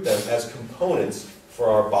recruit them as components for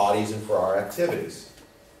our bodies and for our activities.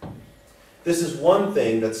 This is one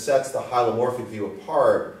thing that sets the hylomorphic view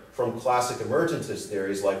apart from classic emergentist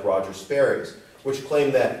theories like Roger Sperry's, which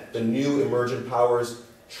claim that the new emergent powers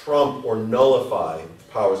trump or nullify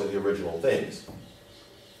powers of the original things.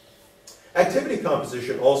 Activity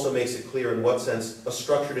composition also makes it clear in what sense a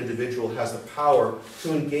structured individual has the power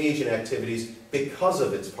to engage in activities because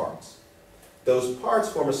of its parts. Those parts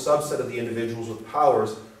form a subset of the individuals with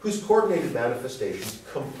powers whose coordinated manifestations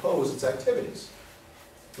compose its activities.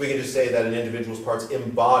 We can just say that an individual's parts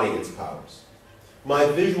embody its powers. My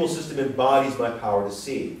visual system embodies my power to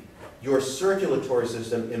see. Your circulatory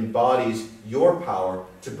system embodies your power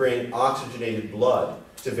to bring oxygenated blood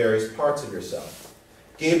to various parts of yourself.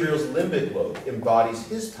 Gabriel's limbic lobe embodies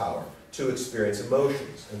his power to experience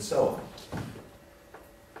emotions, and so on.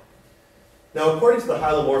 Now, according to the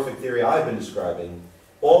hylomorphic theory I've been describing,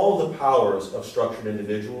 all the powers of structured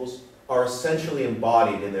individuals are essentially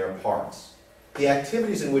embodied in their parts. The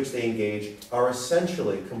activities in which they engage are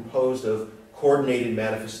essentially composed of coordinated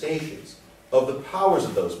manifestations of the powers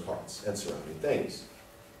of those parts and surrounding things.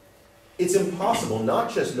 It's impossible,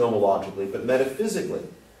 not just nomologically, but metaphysically,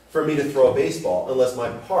 for me to throw a baseball unless my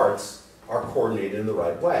parts are coordinated in the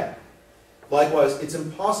right way. Likewise, it's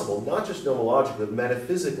impossible, not just nomologically, but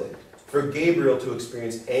metaphysically, for Gabriel to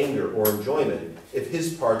experience anger or enjoyment if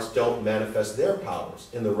his parts don't manifest their powers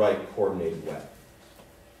in the right coordinated way.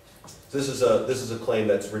 This is a claim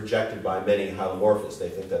that's rejected by many hylomorphists. They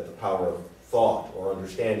think that the power of thought or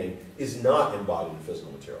understanding is not embodied in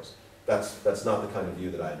physical materials. That's not the kind of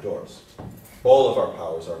view that I endorse. All of our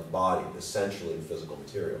powers are embodied essentially in physical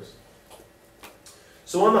materials.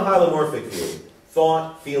 So on the hylomorphic view,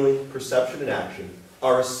 thought, feeling, perception, and action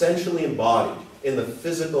are essentially embodied in the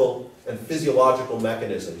physical and physiological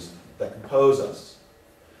mechanisms that compose us.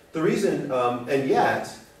 The reason, and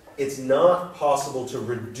yet, it's not possible to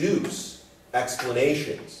reduce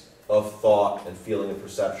explanations of thought and feeling and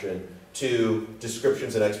perception to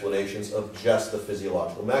descriptions and explanations of just the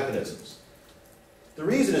physiological mechanisms. The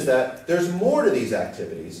reason is that there's more to these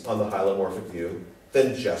activities on the hylomorphic view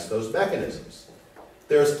than just those mechanisms.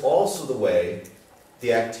 There's also the way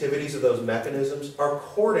the activities of those mechanisms are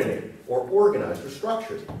coordinated or organized or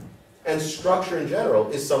structured. And structure in general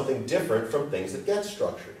is something different from things that get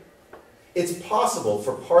structured. It's possible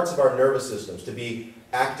for parts of our nervous systems to be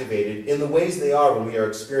activated in the ways they are when we are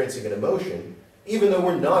experiencing an emotion, even though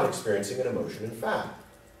we're not experiencing an emotion in fact.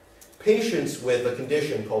 Patients with a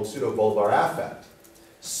condition called pseudobulbar affect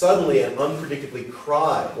suddenly and unpredictably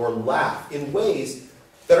cry or laugh in ways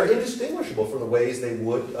that are indistinguishable from the ways they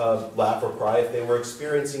would laugh or cry if they were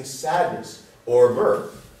experiencing sadness or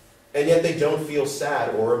mirth, and yet they don't feel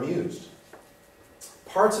sad or amused.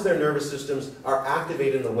 Parts of their nervous systems are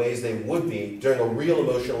activated in the ways they would be during a real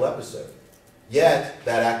emotional episode, yet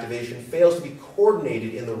that activation fails to be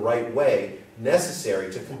coordinated in the right way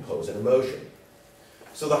necessary to compose an emotion.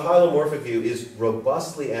 So the hylomorphic view is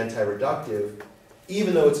robustly anti-reductive,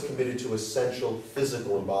 even though it's committed to essential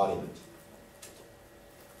physical embodiment.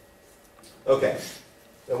 Okay,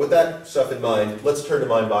 now with that stuff in mind, let's turn to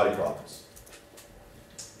mind-body problems.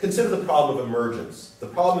 Consider the problem of emergence, the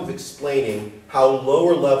problem of explaining how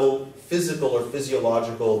lower-level physical or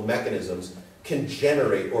physiological mechanisms can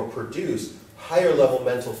generate or produce higher-level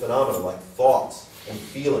mental phenomena like thoughts and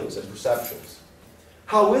feelings and perceptions.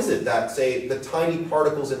 How is it that, say, the tiny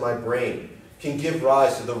particles in my brain can give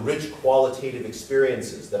rise to the rich qualitative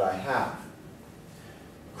experiences that I have?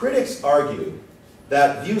 Critics argue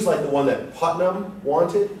that views like the one that Putnam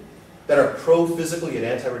wanted, that are pro-physical yet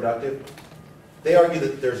anti-reductive, they argue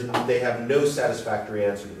that they have no satisfactory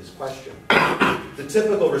answer to this question. The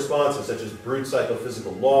typical responses, such as brute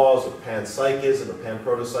psychophysical laws, or panpsychism, or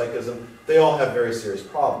panprotopsychism, they all have very serious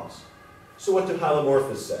problems. So what do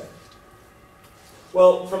hylomorphists say?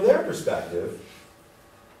 Well, from their perspective,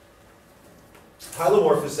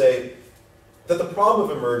 hylomorphists say that the problem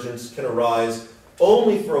of emergence can arise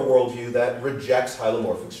only for a worldview that rejects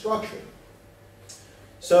hylomorphic structure.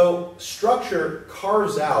 So structure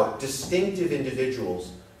carves out distinctive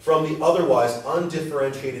individuals from the otherwise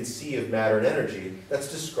undifferentiated sea of matter and energy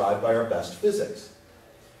that's described by our best physics.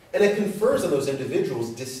 And it confers on those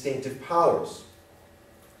individuals distinctive powers.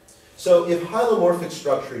 So if hylomorphic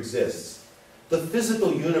structure exists, the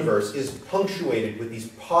physical universe is punctuated with these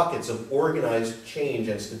pockets of organized change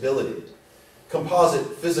and stability. Composite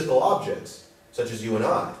physical objects, such as you and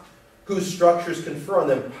I, whose structures confer on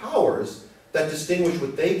them powers that distinguish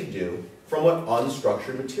what they can do from what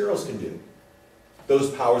unstructured materials can do.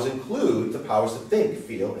 Those powers include the powers to think,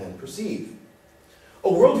 feel, and perceive. A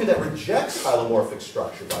worldview that rejects hylomorphic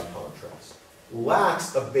structure, by contrast,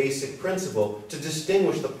 lacks a basic principle to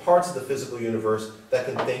distinguish the parts of the physical universe that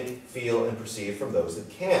can think, feel, and perceive from those that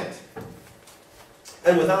can't.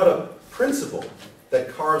 And without a principle that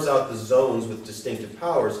carves out the zones with distinctive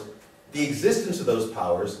powers, the existence of those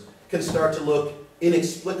powers can start to look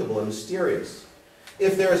inexplicable and mysterious.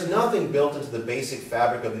 If there is nothing built into the basic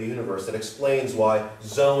fabric of the universe that explains why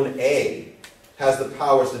Zone A has the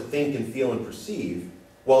powers to think and feel and perceive,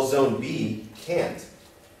 while Zone B can't,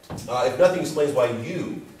 if nothing explains why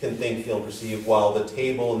you can think, feel, and perceive, while the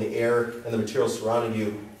table and the air and the materials surrounding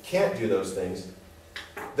you can't do those things,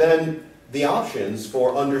 then the options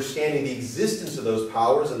for understanding the existence of those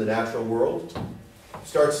powers in the natural world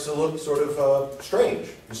starts to look sort of strange,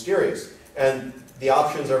 mysterious, and the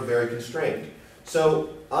options are very constrained. So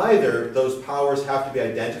either those powers have to be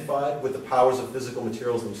identified with the powers of physical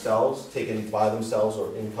materials themselves, taken by themselves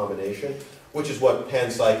or in combination, which is what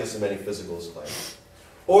panpsychists and many physicalists claim,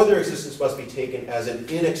 or their existence must be taken as an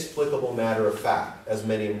inexplicable matter of fact, as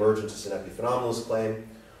many emergentists and epiphenomenalists claim,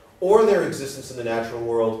 or their existence in the natural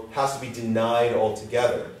world has to be denied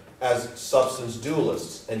altogether, as substance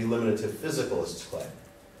dualists and eliminative physicalists claim.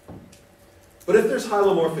 But if there's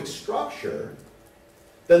hylomorphic structure,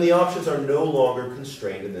 then the options are no longer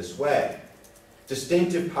constrained in this way.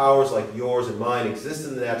 Distinctive powers like yours and mine exist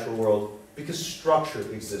in the natural world because structure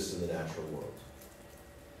exists in the natural world.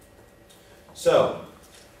 So,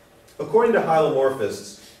 according to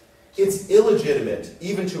hylomorphists, it's illegitimate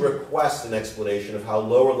even to request an explanation of how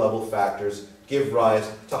lower-level factors give rise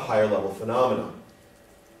to higher-level phenomena.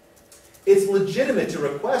 It's legitimate to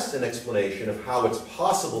request an explanation of how it's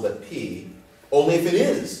possible that P, only if it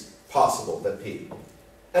is possible that P.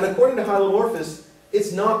 And according to hylomorphists,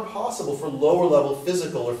 it's not possible for lower-level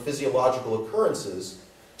physical or physiological occurrences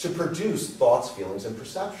to produce thoughts, feelings, and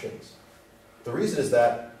perceptions. The reason is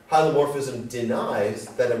that hylomorphism denies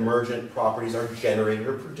that emergent properties are generated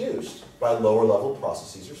or produced by lower-level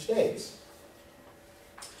processes or states.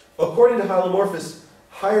 According to hylomorphists,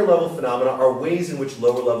 higher level phenomena are ways in which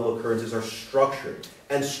lower level occurrences are structured.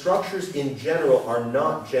 And structures in general are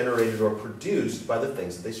not generated or produced by the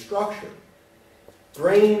things that they structure.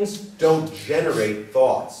 Brains don't generate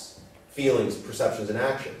thoughts, feelings, perceptions, and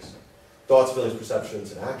actions. Thoughts, feelings,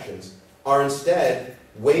 perceptions, and actions are instead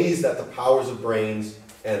ways that the powers of brains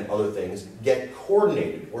and other things get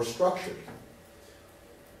coordinated or structured.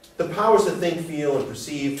 The powers to think, feel, and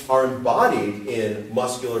perceive are embodied in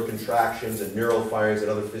muscular contractions and neural firings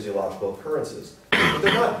and other physiological occurrences. But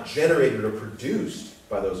they're not generated or produced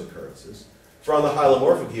by those occurrences. For on the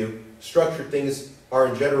hylomorphic view, structured things are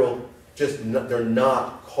in general they're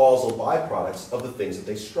not causal byproducts of the things that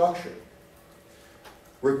they structure.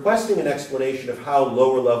 Requesting an explanation of how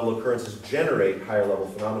lower level occurrences generate higher level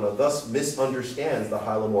phenomena thus misunderstands the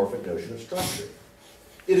hylomorphic notion of structure.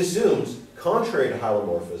 It assumes, contrary to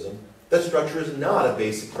hylomorphism, that structure is not a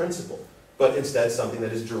basic principle, but instead something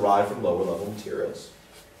that is derived from lower level materials.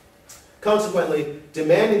 Consequently,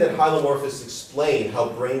 demanding that hylomorphists explain how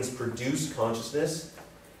brains produce consciousness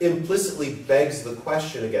implicitly begs the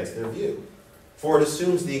question against their view, for it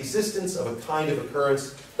assumes the existence of a kind of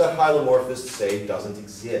occurrence that hylomorphists say doesn't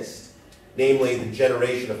exist, namely the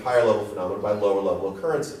generation of higher level phenomena by lower level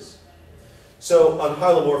occurrences. So, on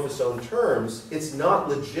hylomorphist own terms, it's not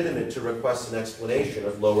legitimate to request an explanation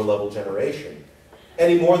of lower level generation,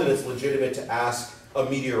 any more than it's legitimate to ask a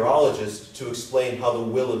meteorologist to explain how the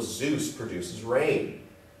will of Zeus produces rain.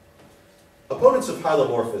 Opponents of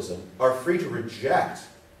hylomorphism are free to reject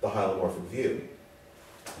the hylomorphic view.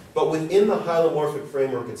 But within the hylomorphic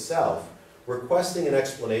framework itself, requesting an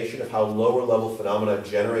explanation of how lower level phenomena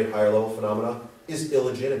generate higher level phenomena is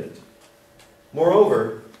illegitimate.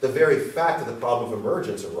 Moreover, the very fact that the problem of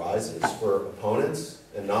emergence arises for opponents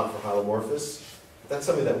and not for hylomorphists, that's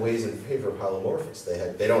something that weighs in favor of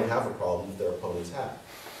hylomorphists. They don't have a problem that their opponents have.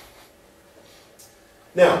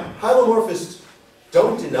 Now, hylomorphists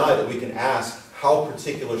don't deny that we can ask how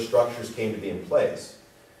particular structures came to be in place.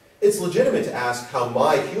 It's legitimate to ask how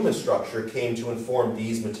my human structure came to inform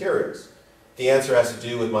these materials. The answer has to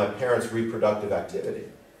do with my parents' reproductive activity.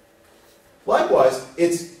 Likewise,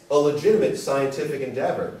 it's a legitimate scientific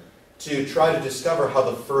endeavor to try to discover how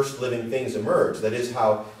the first living things emerged. That is,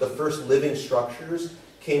 how the first living structures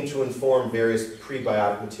came to inform various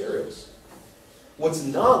prebiotic materials. What's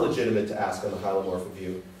not legitimate to ask on the hylomorphic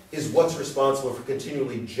view is what's responsible for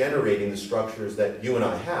continually generating the structures that you and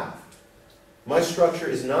I have. My structure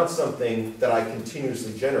is not something that I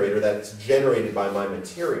continuously generate or that's generated by my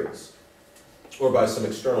materials or by some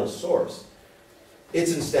external source.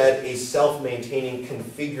 It's instead a self-maintaining,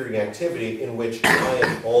 configuring activity in which I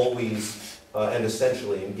am always and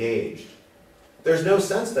essentially engaged. There's no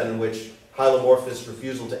sense then in which hylomorphists'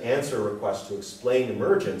 refusal to answer a request to explain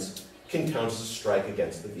emergence can count as a strike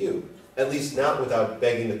against the view, at least not without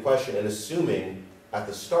begging the question and assuming at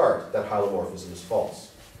the start that hylomorphism is false.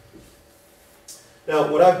 Now,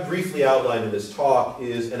 what I've briefly outlined in this talk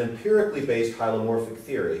is an empirically based hylomorphic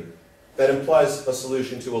theory that implies a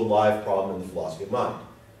solution to a live problem in the philosophy of mind.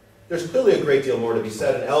 There's clearly a great deal more to be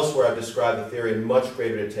said, and elsewhere I've described the theory in much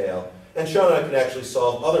greater detail and shown how it can actually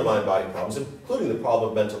solve other mind-body problems, including the problem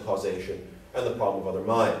of mental causation and the problem of other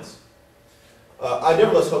minds. I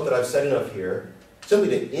nevertheless hope that I've said enough here simply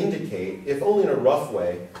to indicate, if only in a rough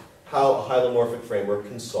way, how a hylomorphic framework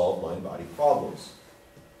can solve mind-body problems.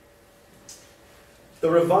 The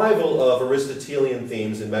revival of Aristotelian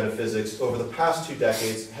themes in metaphysics over the past 2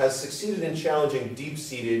 decades has succeeded in challenging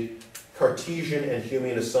deep-seated Cartesian and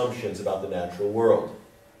Humean assumptions about the natural world.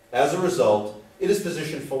 As a result, it has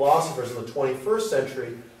positioned philosophers in the 21st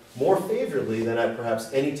century more favorably than at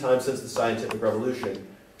perhaps any time since the scientific revolution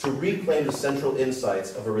to reclaim the central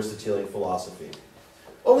insights of Aristotelian philosophy.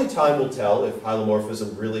 Only time will tell if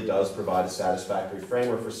hylomorphism really does provide a satisfactory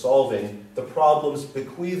framework for solving the problems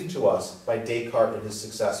bequeathed to us by Descartes and his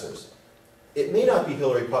successors. It may not be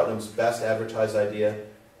Hilary Putnam's best advertised idea,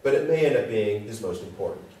 but it may end up being his most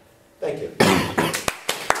important. Thank you.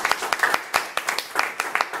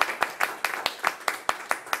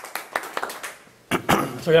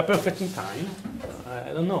 So you're perfect in time.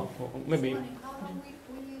 I don't know, maybe.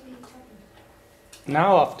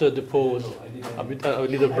 Now, after the pause, a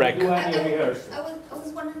little break. I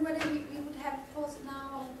was wondering whether we would have a pause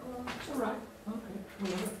now or... It's all right.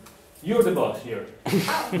 Okay. You're the boss here.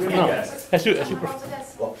 Oh, No, as you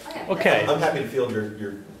Well, okay. I'm happy to field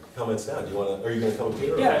your comments now. Do you want to? Are you going to come with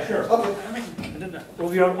Peter? Yeah, sure. Okay. Well,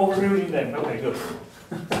 we are overruling them. Okay, good.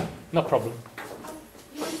 No problem.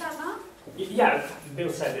 You want to start now? Yeah,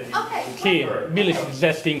 Bill said it. Okay. He, Bill is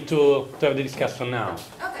suggesting to have the discussion now.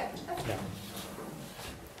 Okay. Yeah.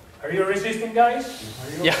 Are you resisting, guys?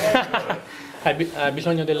 Are you Yeah. Hai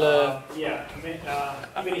bisogno del... Yeah, even if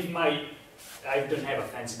I don't have a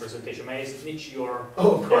fancy presentation, may I snitch your...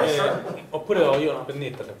 Oh, of course. Oppure ho io una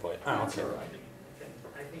pennetta se poi. Ah, That's ok. all right.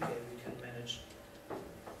 I think we can manage.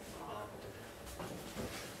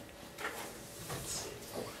 Let's see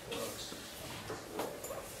how it works.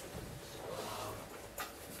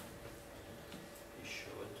 You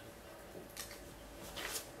should.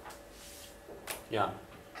 Yeah.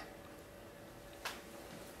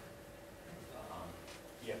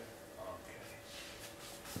 Yeah.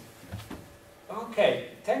 Okay. Okay.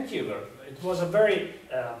 Thank you. It was a very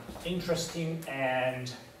interesting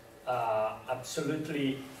and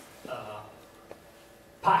absolutely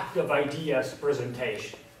packed of ideas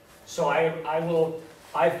presentation. So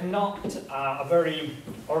I've not a very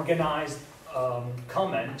organized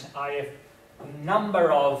comment. I have a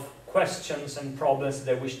number of questions and problems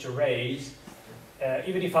that I wish to raise,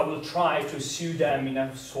 even if I will try to see them in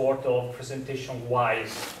a sort of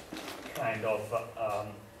presentation-wise kind of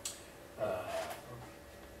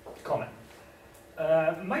comment.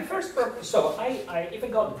 My first purpose, so if I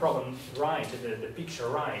got the problem right, the picture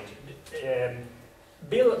right,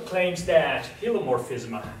 Bill claims that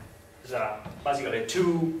hylomorphism is basically a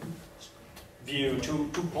two-point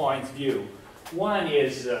view. One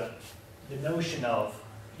is the notion of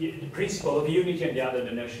the principle of unity, and the other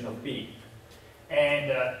the notion of being.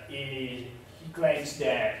 And he claims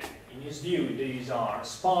that, in his view, these are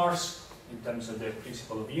sparse in terms of the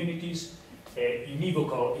principle of unities.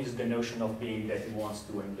 Univocal is the notion of being that he wants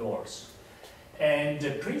to endorse. And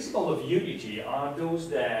the principle of unity are those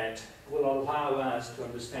that will allow us to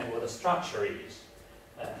understand what a structure is,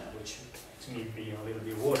 which makes me be a little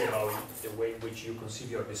bit worried about the way in which you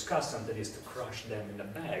conceive your discussant, that is to crush them in a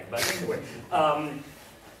bag. But anyway,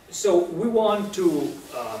 so we want to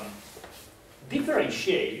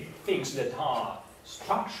differentiate things that are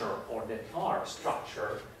structure or that are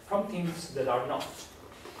structure from things that are not.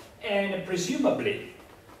 And presumably,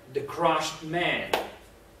 the crushed man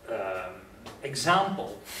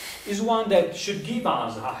example is one that should give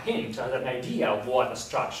us a hint, an idea of what a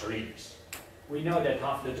structure is. We know that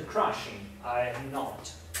after the crushing, I am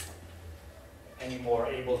not anymore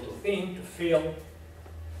able to think, to feel,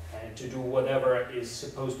 and to do whatever is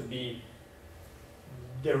supposed to be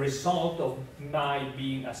the result of my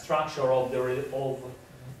being a structure of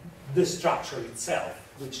the structure itself,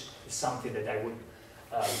 which is something that I would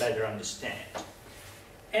better understand.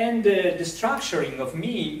 And the structuring of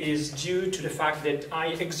me is due to the fact that I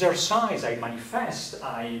exercise, I manifest,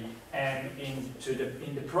 I am in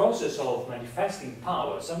the process of manifesting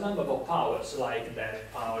powers, a number of powers, like the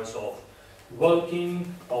powers of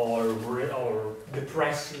walking or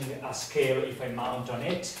depressing a scale if I mount on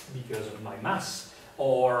it because of my mass,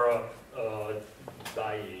 or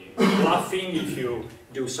by laughing if you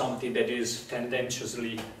do something that is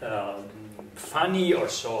tendentiously funny, or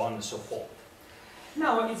so on and so forth.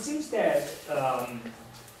 Now, it seems that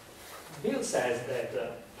Bill says that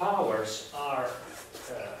powers are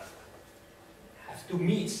have to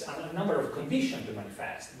meet a number of conditions to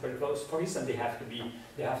manifest. Because, for instance, they have to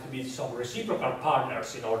be some reciprocal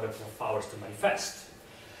partners in order for powers to manifest.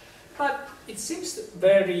 But it seems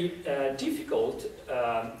very difficult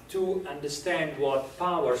to understand what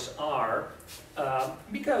powers are,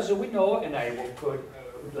 because we know, and I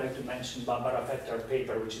would like to mention Barbara Vetter's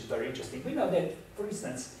paper, which is very interesting. We know that, for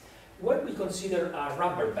instance, what we consider a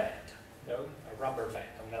rubber band, a rubber band,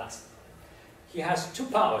 an elastic, he has two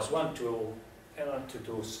powers: one to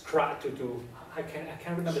scratch, I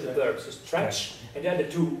can't remember the verbs, to stretch, and the other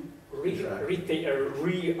to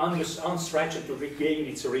unstretch it to regain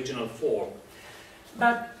its original form.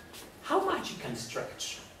 But how much he can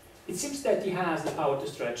stretch? It seems that he has the power to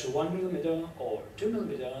stretch 1 millimeter, or 2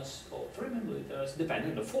 millimeters, or 3 millimeters,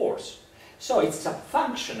 depending on the force. So it's a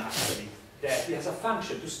function, actually, that he has a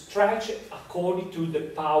function to stretch according to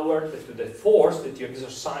the power, to the force that you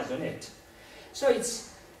exercise on it. So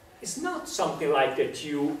it's not something like that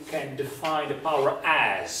you can define the power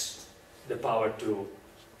as the power to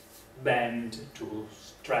bend, to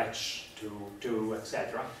stretch, to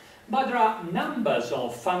etc. But there are numbers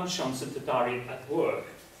of functions that are at work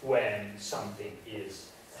when something is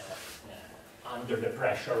under the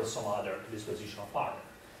pressure of some other dispositional partner.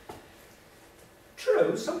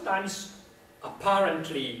 True, sometimes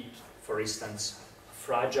apparently, for instance, a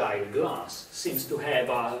fragile glass seems to have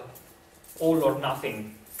a all or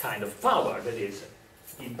nothing kind of power, that is,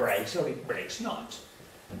 it breaks or it breaks not.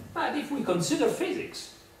 But if we consider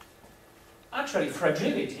physics, actually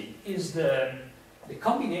fragility is the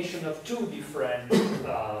combination of two different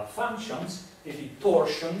functions, the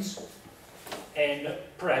torsions and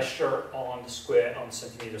pressure on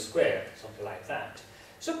centimeter square, something like that.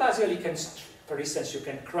 So basically, for instance, you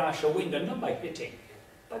can crash a window not by hitting,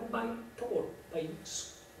 but by torque, by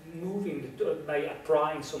moving, by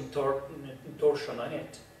applying some torsion on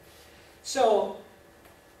it. So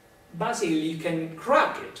basically, you can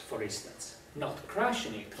crack it, for instance, not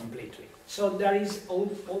crashing it completely. So there is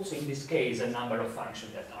also in this case a number of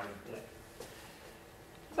functions that are in play.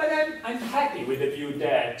 But I'm happy with the view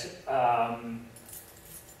that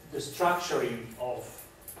the structuring of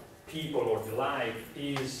people or the life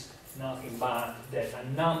is nothing but that a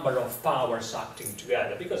number of powers acting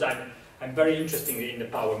together, because I'm very interested in the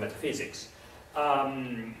power metaphysics.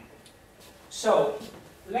 So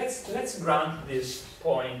let's grant this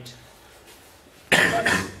point.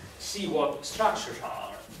 Let's see what structures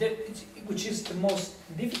are, which is the most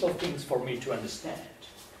difficult things for me to understand.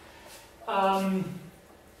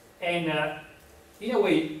 In a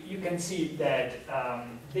way, you can see that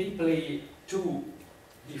they play two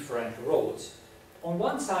different roles. On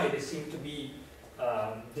one side, they seem to be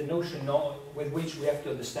the notion with which we have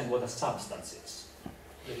to understand what a substance is.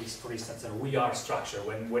 That is, for instance, a we are structure.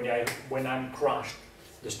 When I'm crushed,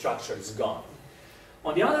 the structure is gone.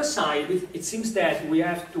 On the other side, it seems that we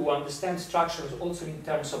have to understand structures also in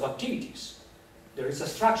terms of activities. There is a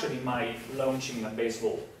structure in my launching a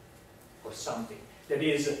baseball or something. That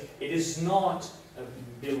is, it is not,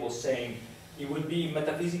 Bill was saying, it would be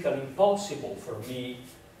metaphysically impossible for me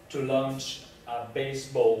to launch a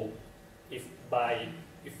baseball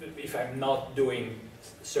if I'm not doing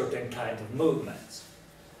certain kind of movements.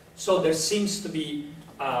 So there seems to be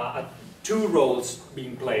two roles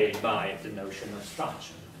being played by the notion of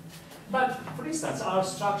structure. But, for instance, are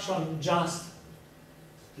structure just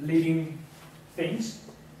living things?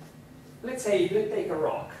 Let's take a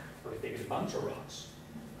rock, or take a bunch of rocks.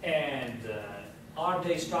 And are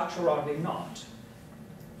they structure or are they not?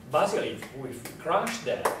 Basically, if we crush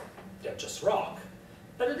them, they're just rock.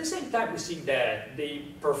 But at the same time, we see that they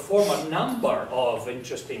perform a number of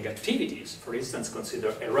interesting activities. For instance,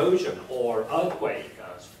 consider erosion or earthquake.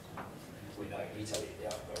 As we know in Italy, they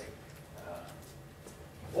are very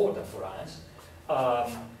important for us.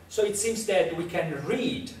 So it seems that we can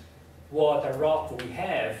read what a rock we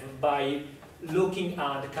have by looking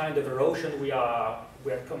at the kind of erosion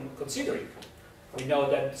we're considering. We know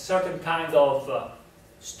that certain kind of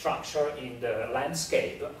structure in the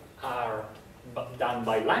landscape are done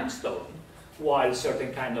by limestone, while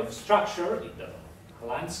certain kind of structure in the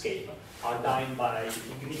landscape are done by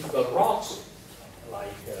igneous rocks,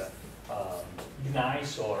 like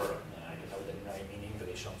gneiss, or I don't know the name in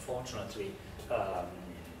English, unfortunately.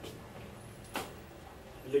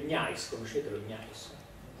 Le gneiss, conoscete lo gneiss?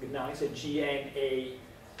 Gneiss, G-N-A-I-S-S.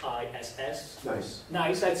 Nice.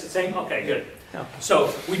 Nice, that's the same? Okay, good. Yeah.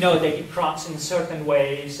 So we know that it cracks in certain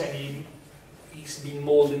ways, and he's been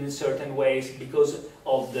molded in certain ways because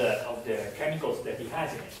of the chemicals that he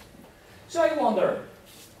has in it. So I wonder,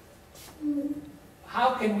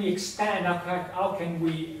 how can we expand, how can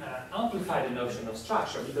we amplify the notion of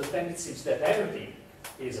structure? Because then it seems that everything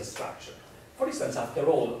is a structure. For instance, after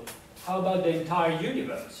all, how about the entire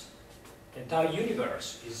universe? The entire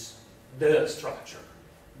universe is the structure.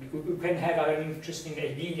 We can have an interesting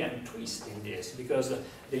Hegelian twist in this, because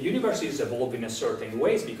the universe is evolving in certain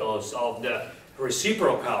ways because of the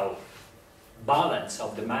reciprocal balance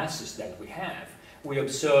of the masses that we have. We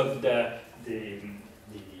observe the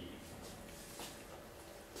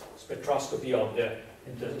spectroscopy of the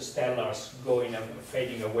stellars going and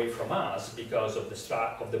fading away from us because of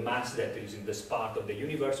the mass that is in this part of the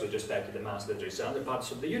universe with respect to the mass that is in other parts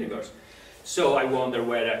of the universe. So I wonder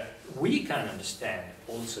whether we can understand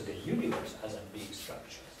also the universe as a big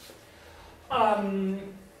structure.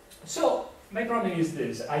 So my problem is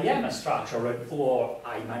this: I am a structure, or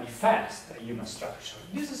I manifest a human structure.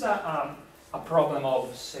 This is a problem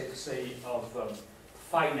of,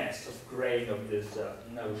 fineness of grain of this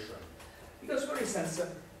notion. Because, for instance,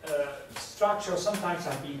 structure sometimes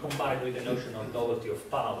have been combined with the notion of novelty of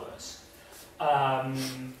powers.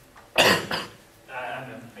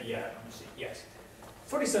 Yes.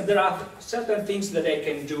 For instance, there are certain things that they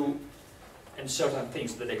can do and certain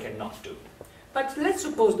things that they cannot do. But let's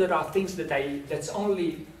suppose there are things that's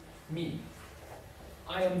only me.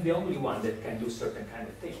 I am the only one that can do certain kind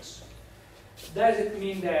of things. Does it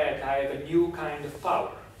mean that I have a new kind of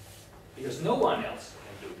power? Because no one else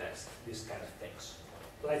can do this kind of things.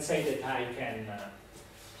 Let's say that I can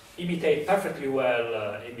imitate perfectly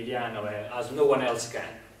well Emiliano as no one else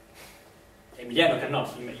can. Emiliano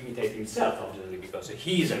cannot imitate himself, obviously, because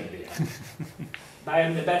he is Emiliano. I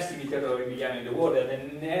am the best imitator of Emiliano in the world, and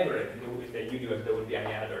then never in the universe there will be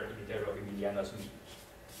any other imitator of Emiliano as me.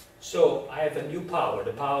 So I have a new power,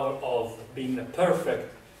 the power of being a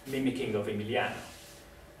perfect mimicking of Emiliano.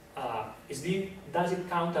 Does it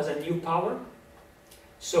count as a new power?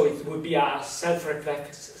 So it would be a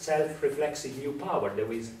self-reflexive new power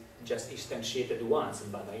that is just instantiated once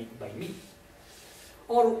by me.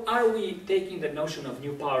 Or are we taking the notion of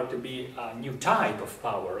new power to be a new type of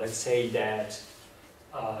power? Let's say that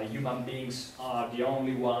human beings are the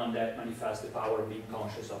only one that manifest the power of being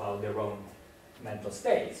conscious about their own mental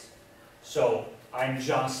states. So I'm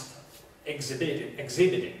just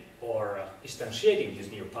exhibiting or instantiating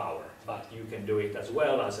this new power, but you can do it as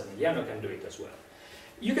well as Emiliano can do it as well.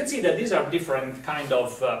 You can see that these are different kind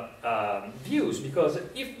of views, because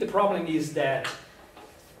if the problem is that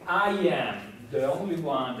I am the only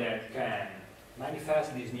one that can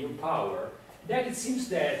manifest this new power, then it seems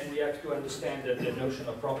that we have to understand that the notion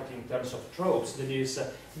of property in terms of tropes, that is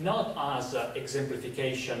not as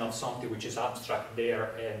exemplification of something which is abstract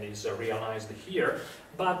there and is realized here,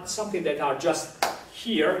 but something that are just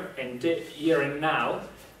here and now,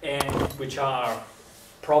 and which are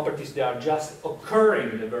properties that are just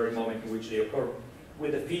occurring in the very moment in which they occur,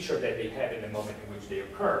 with the feature that they have in the moment in which they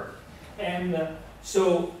occur. And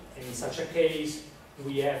so, in such a case,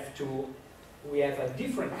 we have a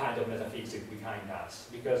different kind of metaphysics behind us,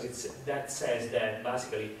 because that says that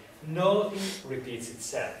basically nothing repeats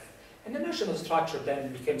itself. And the notion of structure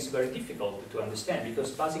then becomes very difficult to understand,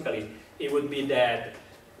 because basically it would be that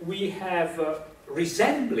we have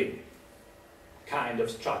resembling kind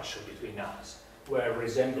of structure between us, where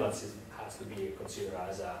resemblance has to be considered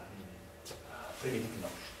as a primitive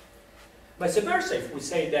notion. Vice versa, if we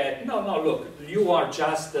say that, no, look, you are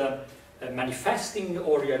just manifesting,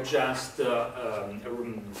 or you're just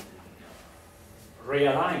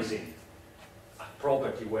realizing a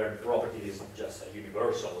property where the property is just a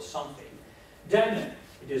universal or something, then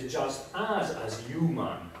it is just us as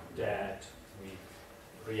human that we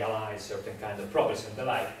realize certain kind of properties and the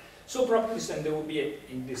like. So properties, and there will be,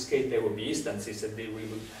 in this case, there will be instances that we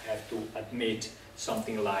would have to admit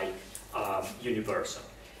something like universal.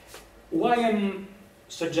 Why I'm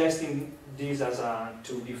suggesting these as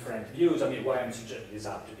two different views, I mean, why I'm suggesting these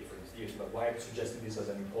are two different views, but why I'm suggesting this as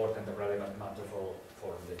an important and relevant matter for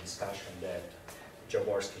the discussion that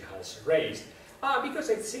Jaworski has raised, because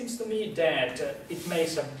it seems to me that it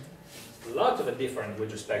makes a lot of a difference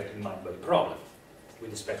with respect to the mind-body problem,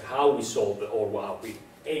 with respect to how we solve or how we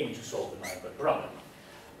aim to solve the mind-body problem.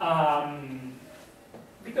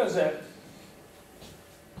 Because let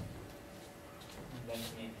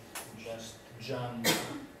me just jump.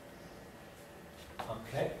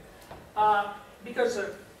 Okay. Because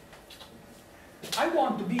I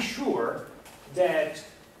want to be sure that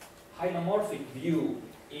hylomorphic view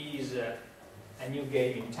is a new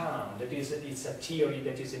game in town. That is, it's a theory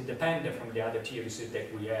that is independent from the other theories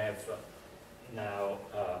that we have now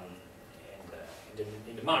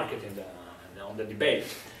in the market and on the debate.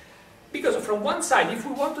 Because from one side, if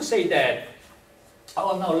we want to say that,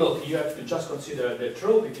 oh no, look, you have to just consider the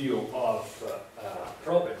trope view of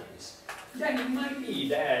properties, then it might be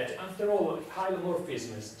that, after all,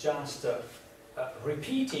 hylomorphism is just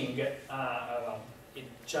repeating, it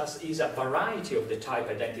just is a variety of the type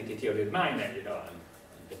identity theory of mind, and you know,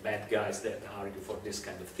 the bad guys that argue for this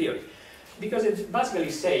kind of theory. Because it's basically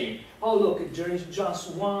saying, oh look, there is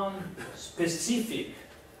just one specific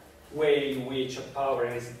way in which a power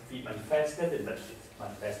has to be manifested, and that it's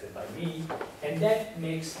manifested by me, and that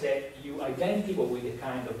makes that you identical with the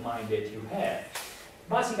kind of mind that you have.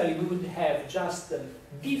 Basically, we would have just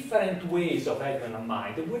different ways of having a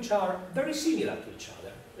mind, which are very similar to each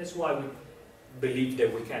other. That's why we believe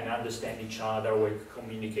that we can understand each other, we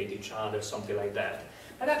communicate each other, something like that.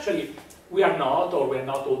 But actually, we are not, or we are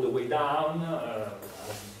not all the way down.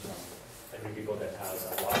 Every people that has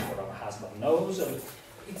a wife or a husband knows.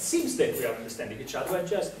 It seems that we are understanding each other. We are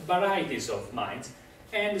just varieties of minds.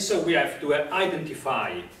 And so we have to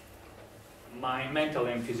identify my mental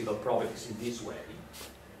and physical properties in this way.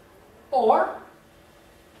 Or,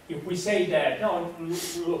 if we say that, no,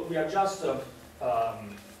 look, we are just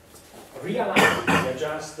realizing, we are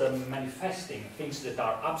just manifesting things that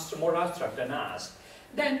are more abstract than us,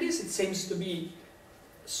 then this, it seems to be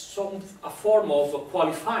a form of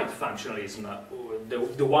qualified functionalism,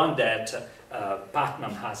 the one that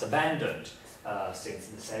Putnam has abandoned since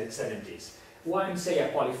the 70s. Why I say a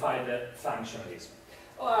qualified functionalism?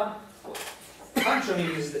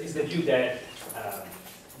 Functionalism is the view that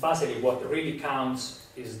basically what really counts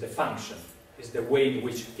is the function, is the way in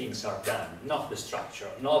which things are done, not the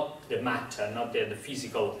structure, not the matter, not the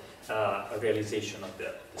physical a realization of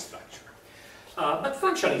the structure. But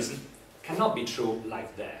functionalism cannot be true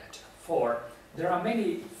like that, for there are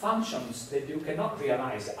many functions that you cannot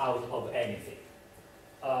realize out of anything.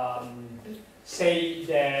 Say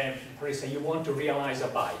that, for instance, you want to realize a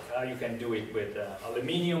bike. You can do it with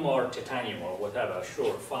aluminium or titanium or whatever,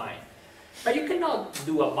 sure, fine. But you cannot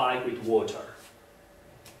do a bike with water,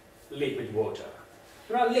 liquid water.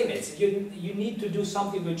 There are limits. You need to do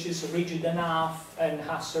something which is rigid enough and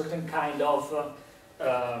has certain kind of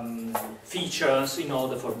features in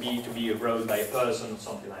order for it to be rode by a person or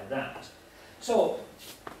something like that. So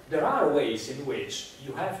there are ways in which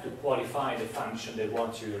you have to qualify the function that you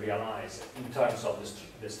want to realize in terms of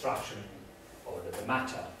the structure or the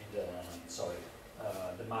matter,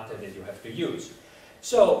 the matter that you have to use.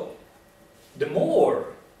 So the more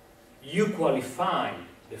you qualify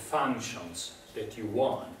the functions that you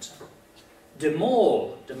want, the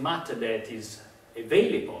more the matter that is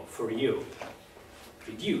available for you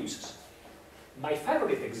reduces. My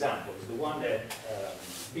favorite example is the one that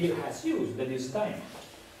Bill has used, that is diamond.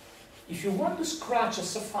 If you want to scratch a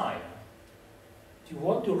sapphire, if you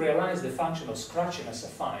want to realize the function of scratching a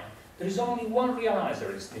sapphire, there is only one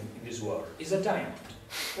realizer in this world, is a diamond.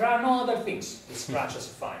 There are no other things that scratch a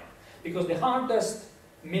sapphire, because the hardest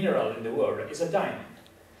mineral in the world is a diamond.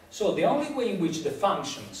 So the only way in which the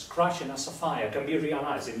function scratching a sapphire can be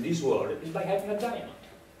realized in this world is by having a diamond.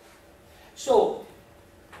 So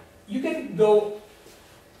you can go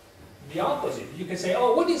the opposite. You can say,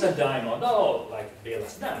 oh, what is a diamond? Oh, like Bill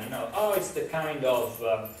has done, you know, oh, it's the kind of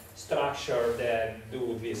structure that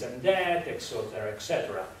do this and that, etc.,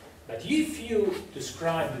 etc. But if you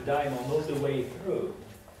describe the diamond all the way through,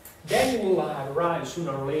 then you will arrive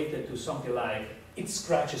sooner or later to something like, it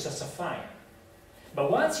scratches a sapphire. But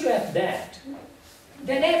once you have that,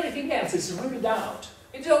 then everything else is ruled out.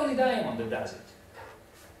 It's only diamond that does it.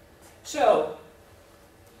 So,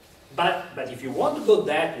 but if you want to go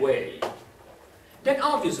that way, then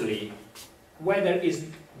obviously, whether it's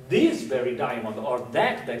this very diamond or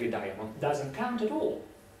that very diamond doesn't count at all,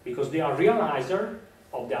 because they are realizer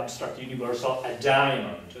of the abstract universal, a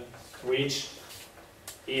diamond, which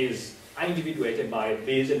is individuated by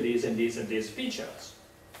this and this and this and these features.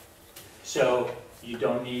 So you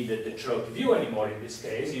don't need the trope view anymore in this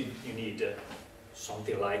case. You need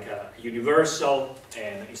something like a universal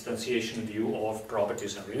and instantiation view of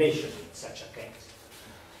properties and relations in such a case.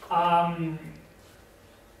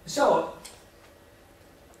 So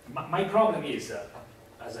my problem is,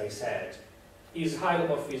 as I said, is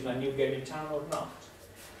hylomorphism a new game in town or not?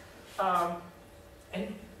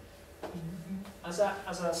 And as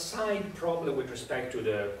a side problem with respect to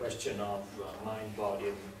the question of mind, body,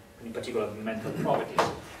 and in particular mental properties,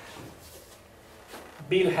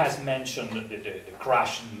 Bill has mentioned the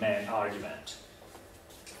crashing man argument.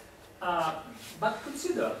 But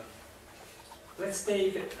consider, let's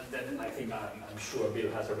take, and then I think I'm sure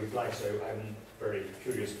Bill has a reply, so I'm very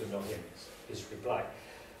curious to know his reply.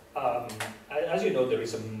 As you know, there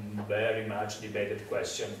is a very much debated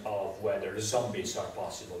question of whether zombies are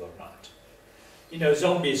possible or not. You know,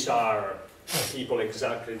 zombies are people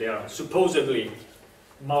exactly, they are supposedly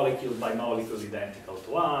molecule by molecule identical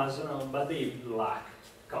to us, you know, but they lack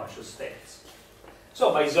conscious states.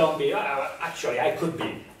 So by zombie, actually I could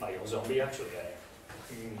be my own zombie, actually.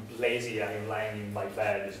 I'm lazy, I'm lying in my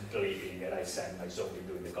bed, sleeping, and I send my zombie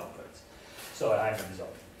doing the conference. So I'm a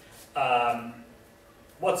zombie.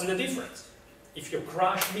 What's the difference? If you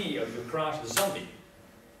crush me or you crush the zombie,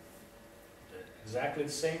 exactly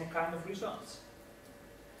the same kind of results.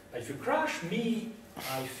 But if you crush me,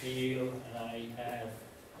 I feel and I have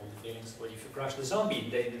all the feelings. But if you crush the zombie,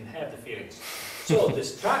 they didn't have the feelings. So the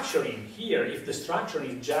structuring here, if the structure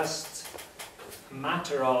is just a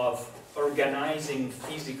matter of organizing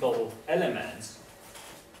physical elements,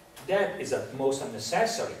 that is at most a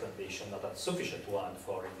necessary condition, not a sufficient one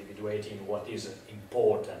for individuating what is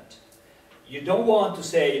important. You don't want to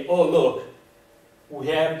say, oh look, we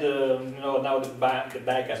have the, you know, now the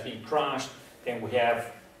bag has been crushed, then we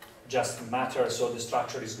have just matter, so the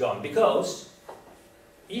structure is gone. Because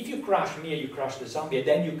if you crush me and you crush the zombie,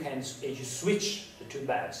 then you can you switch the two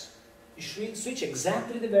bags. You switch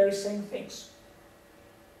exactly the very same things.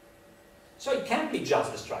 So it can't be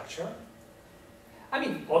just the structure. I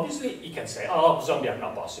mean, obviously, you can say, oh, zombies are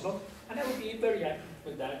not possible. And I would be very happy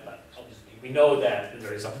with that, but obviously, we know that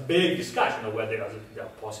there is a big discussion of whether they are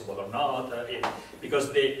possible or not,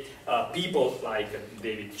 because the people like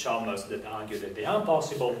David Chalmers that argue that they are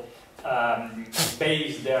possible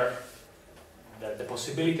base the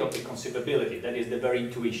possibility of the conceivability, that is the very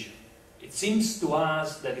intuition. It seems to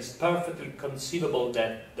us that it's perfectly conceivable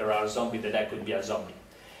that there are zombies, that could be a zombie.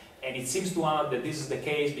 And it seems to us that this is the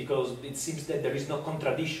case because it seems that there is no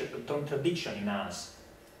contradiction in us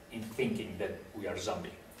in thinking that we are zombie.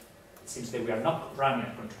 It seems that we are not running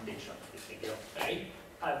a contradiction. You think, okay,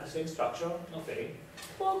 I have the same structure, okay,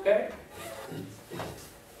 okay.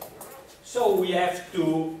 So we have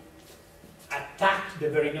to attack the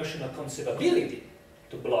very notion of conceivability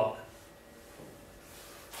to block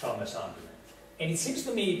Thomas' argument. And it seems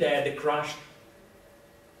to me that the crushed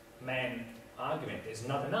man argument is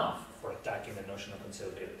not enough for attacking the notion of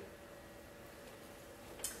conceivability.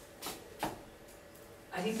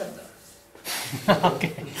 I think I'm done.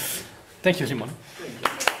 Okay. Thank you, Simone. Thank you.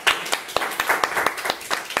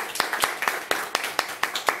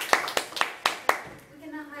 We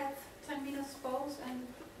can now have 10 minutes pause and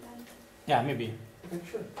then... Yeah, maybe. Okay,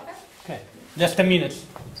 sure. Okay, Okay. Just 10 minutes.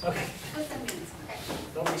 Okay. just 10 minutes, okay.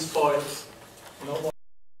 Don't be spoiled. No more.